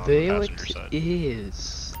 There it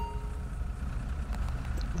is.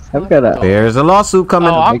 I've got a. There's a lawsuit coming.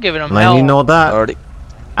 Oh, I'm giving them Let hell. you know that. Already.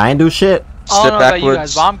 I ain't do shit. I don't know about you guys,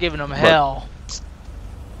 backwards. but I'm giving them hell.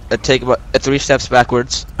 Take about 3 steps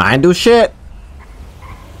backwards. I ain't do shit.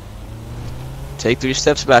 Take 3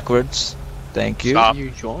 steps backwards. Thank you. Stop. You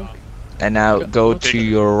drunk? And now go to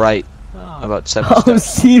your right. About 7 Oh, steps.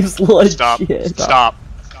 seems legit. Stop.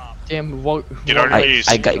 Damn, what? Get on your knees.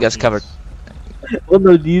 I got you guys covered. Well,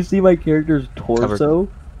 no, do you see my character's torso?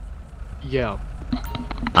 Yeah.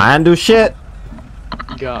 I ain't do shit.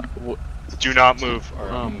 Yeah. What? Do not move.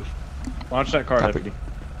 Launch that car, Copy. deputy.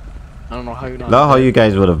 I don't know how you're not. Know how you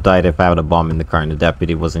guys would have died if I had a bomb in the car and the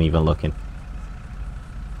deputy wasn't even looking.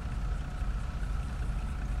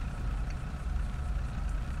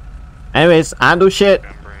 Anyways, I don't do shit.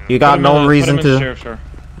 You got no reason to.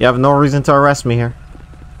 You have no reason to arrest me here.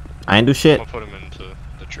 I ain't do shit. I'll put him into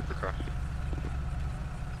the trooper car.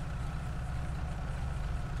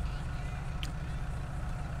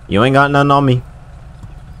 You ain't got nothing on me.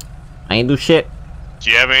 I ain't do shit. Do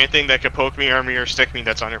you have anything that could poke me, harm me, or stick me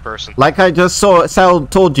that's on your person? Like I just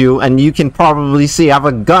told you, and you can probably see, I have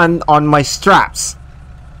a gun on my straps.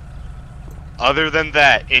 Other than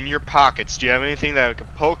that, in your pockets, do you have anything that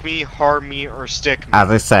could poke me, harm me, or stick me? As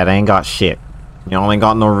I said, I ain't got shit. You ain't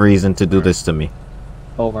got no reason to do this to me.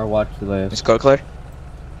 Omar, watch the left. Let's go, Claire.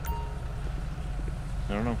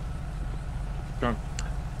 I don't know. Drunk.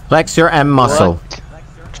 Flex your M muscle.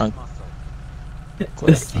 Trunk.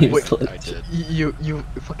 This seems Wait, legit. You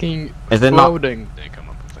fucking Is it not? floating. They come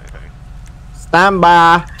up with anything. Stand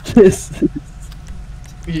by. This is...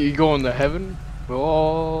 You going to heaven?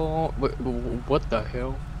 Oh, what the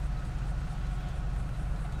hell?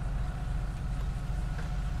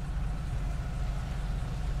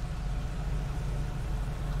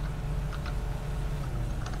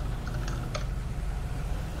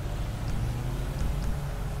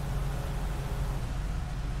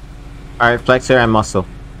 Alright, flex your M muscle.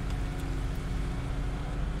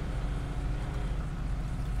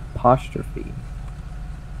 Apostrophe.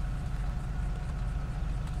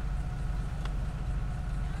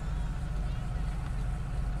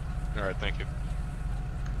 Alright, thank you.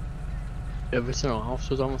 Every single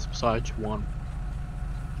officer's almost besides one.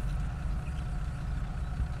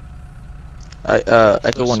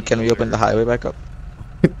 Echo 1, can we open the highway back up?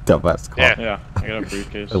 Dumbass call. Yeah, I got a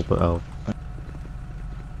briefcase. Oh.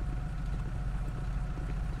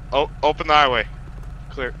 Oh, open the highway.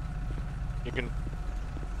 Clear. You can.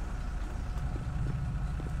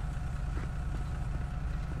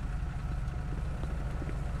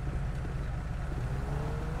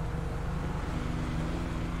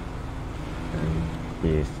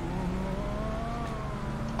 Yes.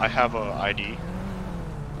 I have a ID.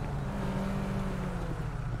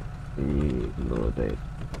 Loaded.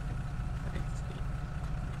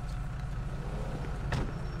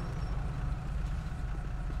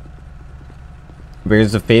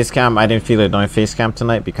 Where's the face cam? I didn't feel it on face cam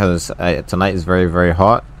tonight because tonight is very, very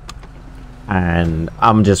hot. and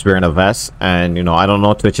I'm just wearing a vest, and you know, I don't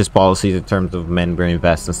know Twitch's policies in terms of men wearing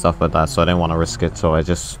vests and stuff like that, so I didn't want to risk it, so I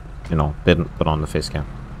just, you know, didn't put on the face cam.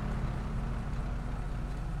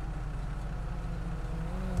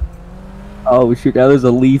 Oh shoot, now there's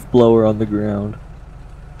a leaf blower on the ground.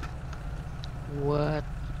 What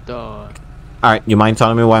the? Alright, you mind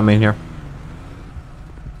telling me why I'm in here?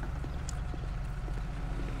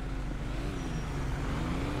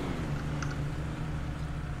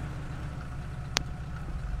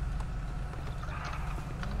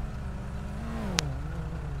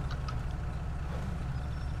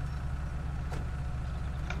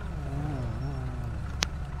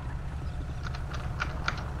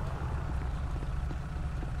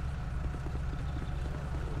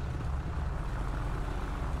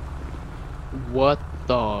 What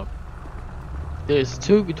the? There's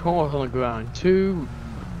 2 guitars on the ground. 2,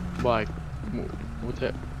 like, what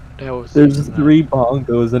the hell is There's that? 3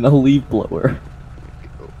 bongos and a leaf blower.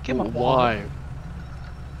 Give him a Why?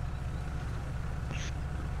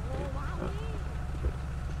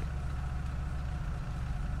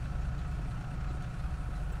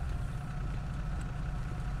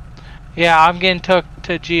 Yeah, I'm getting took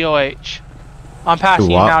to GOH. I'm passing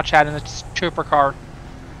you what? now, Chad, in the trooper car.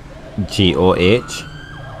 GOH?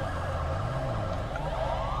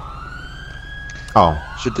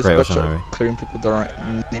 Oh, Should right, dispatch what's on clearing people that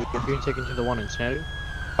aren't named. You're being taken to the one in Sandy?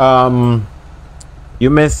 You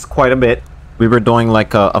missed quite a bit. We were doing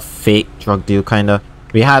like a fake drug deal, kinda.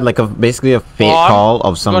 We had like basically a fake call of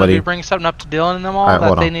I'm going somebody. to be bringing something up to Dylan and them all Alright, that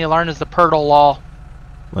hold they on. need to learn is the Purdle law.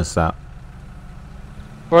 What's that?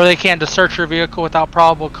 Where they can't just search your vehicle without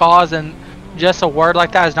probable cause, and just a word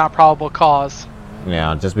like that is not probable cause.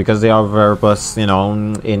 Yeah, just because they are verbose, you know,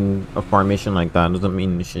 in a formation like that doesn't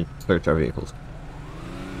mean you should search our vehicles.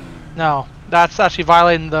 No, that's actually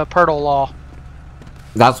violating the Purdle law.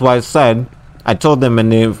 That's why I said, I told them when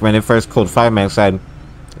they first called 5 man, I said,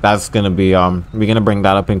 that's gonna be, we're gonna bring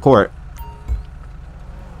that up in court.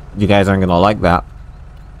 You guys aren't gonna like that.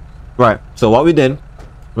 Right, so what we did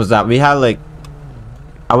was that we had like,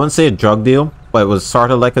 I wouldn't say a drug deal, but it was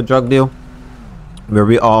sort of like a drug deal. Where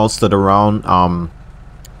we all stood around,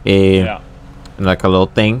 like a little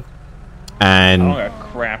thing. And I don't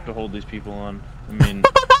got crap to hold these people on. I mean,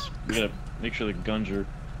 we gotta make sure the guns are...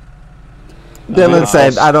 Dylan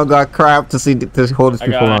said, I don't got crap to hold these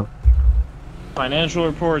people on. Financial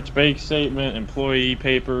reports, bank statement, employee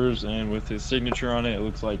papers, and with his signature on it, it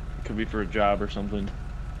looks like it could be for a job or something.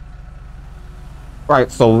 Right,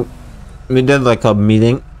 so we did like a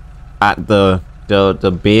meeting at the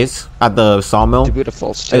base at the sawmill. It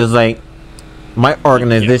was like my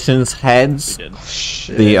organization's heads,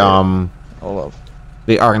 the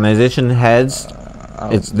organization heads.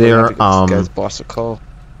 It's their boss a call.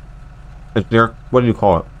 It's their, what do you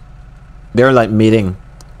call it? They're like meeting,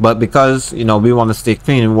 but because you know we want to stay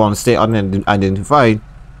clean, we want to stay unidentified.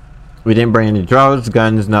 We didn't bring any drugs,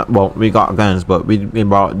 guns. Not well, we got guns, but we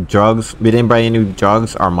brought drugs. We didn't bring any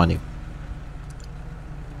drugs or money.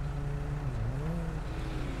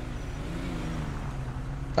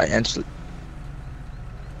 Financially.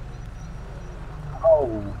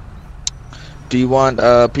 Oh. Do you want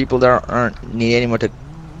people that aren't need anymore to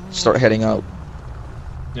start heading out?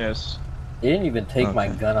 Yes. He didn't even take my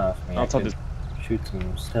gun off me. I'll I tell could shoot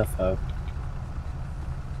some stuff up.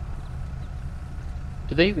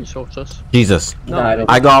 Did they even short us? Jesus. No, I don't.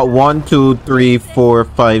 I got 1, 2, 3, 4,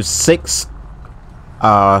 5, 6,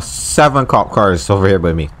 7 cop cars over here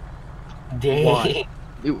by me. Why?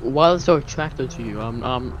 Why is it so attractive to you?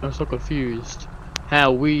 I'm so confused.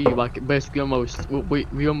 How we like basically almost we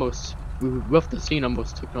left the scene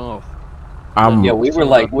almost took off. Yeah, we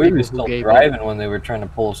were still driving when they were trying to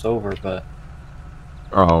pull us over, but.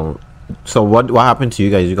 Oh, so what happened to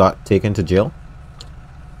you guys? You got taken to jail?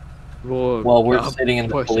 Well, we're sitting in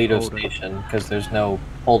the Polito station because there's no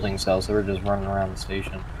holding cell, so we're just running around the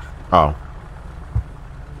station. Oh.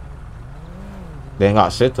 They ain't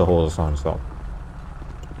got shit to hold us on, so.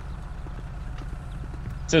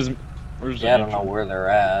 It says, where's I don't know where they're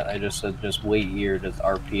at. I just said just wait here to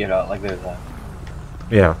RP it out like there's a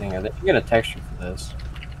thing. You get a texture for this.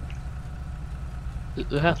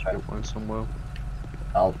 There has to be one somewhere.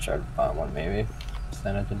 I'll try to find one maybe.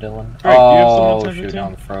 Send it to Dylan. Right, oh shoot,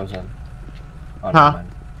 I'm frozen. Oh, huh?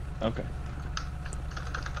 Okay.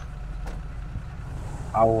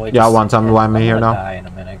 Y'all want to tell me why I'm here now? Die in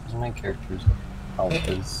a minute because my character's health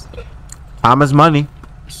is time is money.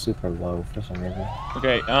 Super low for some reason.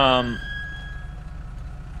 Okay,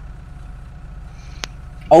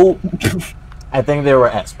 Oh! I think they were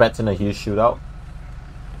expecting a huge shootout.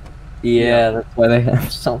 Yeah, that's why they have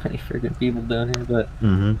so many freaking people down here, but...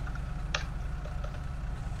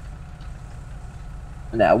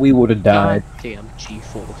 Nah, we would have died. Damn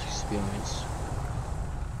G-Force experience.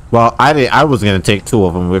 Well, I was gonna take 2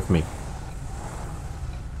 of them with me.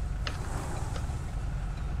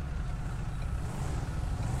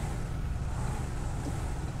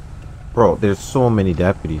 Bro, there's so many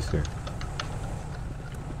deputies there.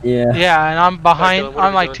 Yeah. Yeah, and I'm behind. What are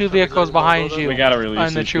I'm we like doing? 2 Are we vehicles doing behind Volvo you. We gotta release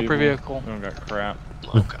in the these trooper people. vehicle. We don't got crap.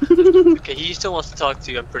 Okay. Okay, he still wants to talk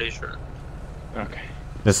to you, I'm pretty sure. Okay.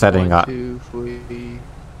 This setting got. 1, 2, 3,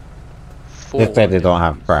 4. They said they don't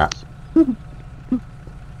have crap.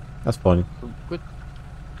 That's funny. Good.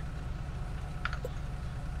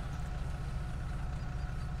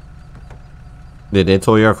 Did they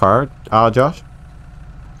tow your car, Josh?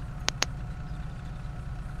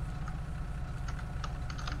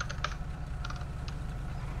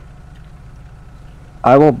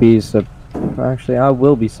 I will be actually, I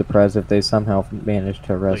will be surprised if they somehow manage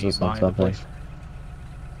to arrest us on something.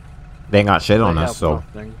 They ain't got shit on They us, have so.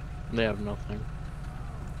 nothing. They have nothing.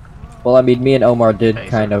 Well, I mean, me and Omar did Okay,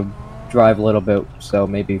 kind of drive a little bit, so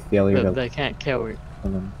maybe failure But to. they can't carry.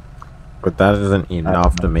 But that isn't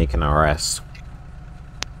enough to make an arrest.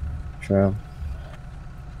 True.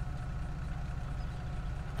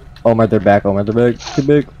 Omar, they're back. Omar, they're back. Get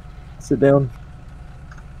back. Sit down.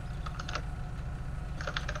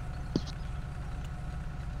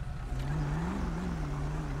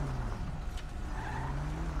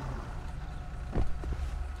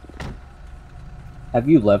 Have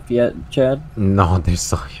you left yet, Chad? No, they're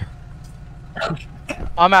still here.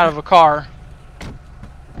 I'm out of a car.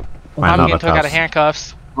 Why I'm not getting a took out of cuffs?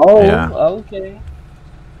 handcuffs. Oh, Yeah. okay.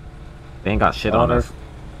 They ain't got shit I on wonder us.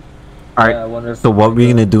 Alright, I wonder if so what we're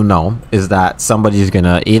gonna do now is that somebody's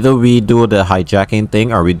gonna either we do the hijacking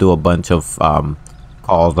thing or we do a bunch of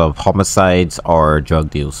calls of homicides or drug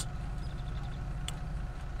deals.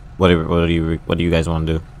 What do you guys want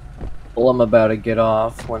to do? Well, I'm about to get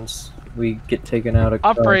off once we get taken out of.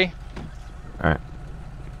 I'm free. Alright.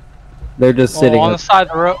 They're just Well, sitting on the side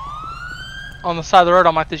of the road. On the side of the road,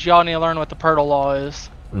 I'm like this. Y'all need to learn what the Purtle law is.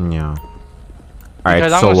 Yeah. Alright,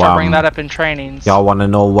 Because I'm so gonna start bringing that up in trainings. y'all want to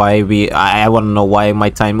know why I want to know why my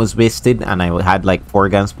time was wasted and I had like 4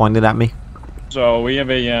 guns pointed at me? So we have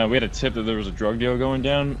we had a tip that there was a drug deal going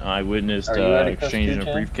down. I witnessed Are you ready, exchanging of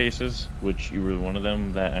Chad? briefcases, which you were one of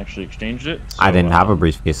them that actually exchanged it. So, I didn't have a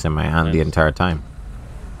briefcase in my hand the entire time.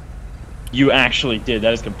 You actually did.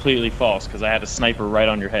 That is completely false because I had a sniper right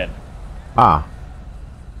on your head Ah.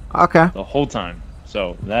 Okay. the whole time.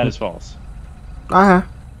 So that is false. Okay.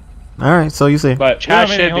 Alright, so you see. But Chad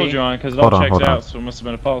we don't have anything should to hold be. you on because it Hold all on, checks hold on. out. So it must have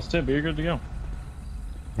been a false tip, but you're good to go.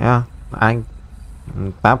 Yeah,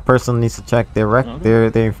 that person needs to check their Okay.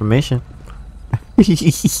 their information.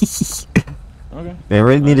 Okay. They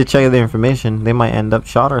really need to check their information. They might end up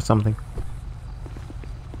shot or something.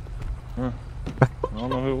 I don't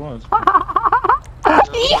know who it was.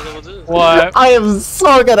 What? I am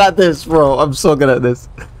so good at this, bro. I'm so good at this.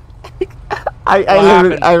 I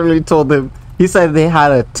happened? literally told him. He said they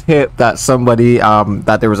had a tip that somebody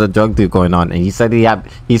that there was a drug deal going on, and he said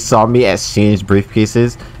he saw me exchange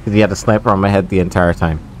briefcases because he had a sniper on my head the entire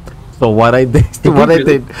time. So what I did,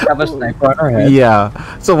 Have a sniper on our head.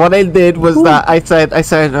 yeah. So what I did was that I said,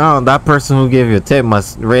 oh, that person who gave you a tip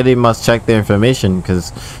must check their information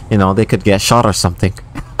because you know they could get shot or something.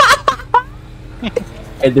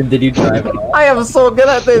 And then did you drive it off? I am so good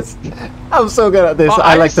at this. I'm so good at this. Well,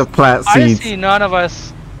 I like to plant I seeds. just see none of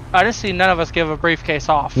us. I just see none of us give a briefcase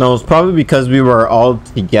off. No, it's probably because we were all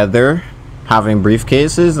together having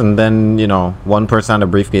briefcases, and then, you know, one person had a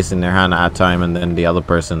briefcase in their hand at a time, and then the other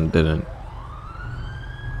person didn't.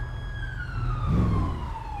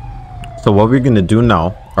 So what we're gonna do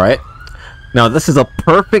now, right? Now, this is a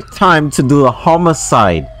perfect time to do a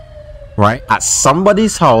homicide, right? At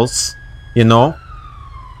somebody's house, you know?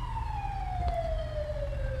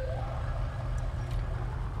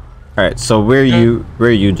 Alright, so where are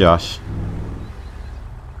you, Josh?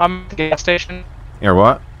 I'm at the gas station. Or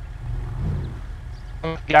what?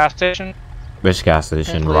 I'm at the gas station. Which gas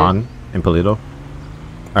station? In Ron? In Polito?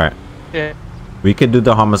 Alright. Yeah. We could do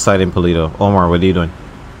the homicide in Polito. Omar, what are you doing?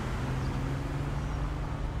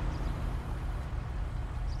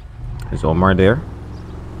 Is Omar there?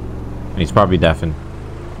 He's probably deafened.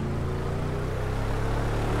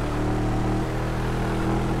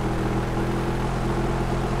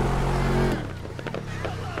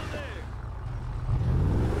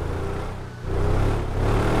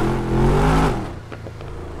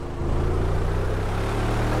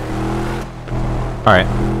 Alright,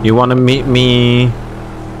 you want to meet me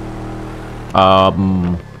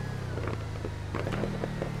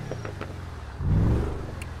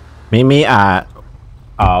meet me at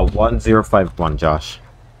 1051, Josh.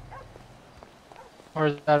 Or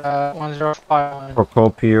is that 1051?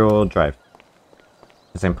 Procopio Drive.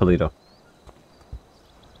 It's in Polito.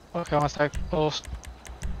 Okay, one sec. Post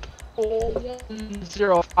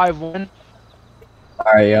 1051.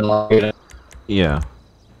 Alright, yeah, I'll get it. Yeah.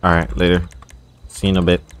 Alright, later. See you in a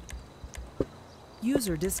bit.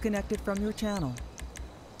 User disconnected from your channel.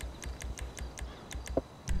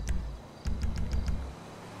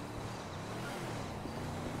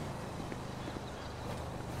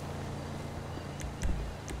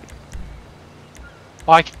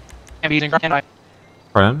 Well, I can't be using Grumpy, can I?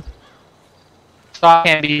 Pardon? So I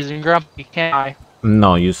can't be using Grumpy, can I?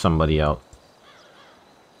 No, use somebody else.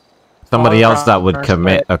 Somebody else that would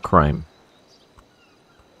commit a crime.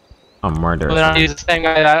 A murder. Well, then I'll use the same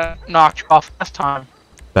guy that knocked you off last time.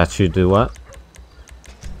 That you do what?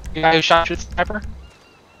 The guy who shot you with the sniper?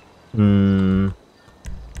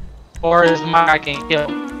 Or is my guy getting killed?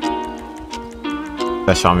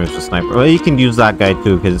 That shot me with the sniper. Well, you can use that guy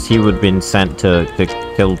too, because he would have been sent to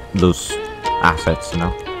kill those assets, you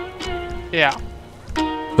know? Yeah.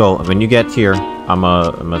 So, when you get here, I'm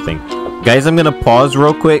a thing. Guys, I'm gonna pause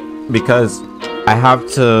real quick, because I have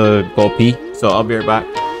to go pee, so I'll be right back.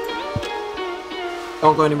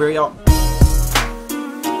 Don't go anywhere, y'all.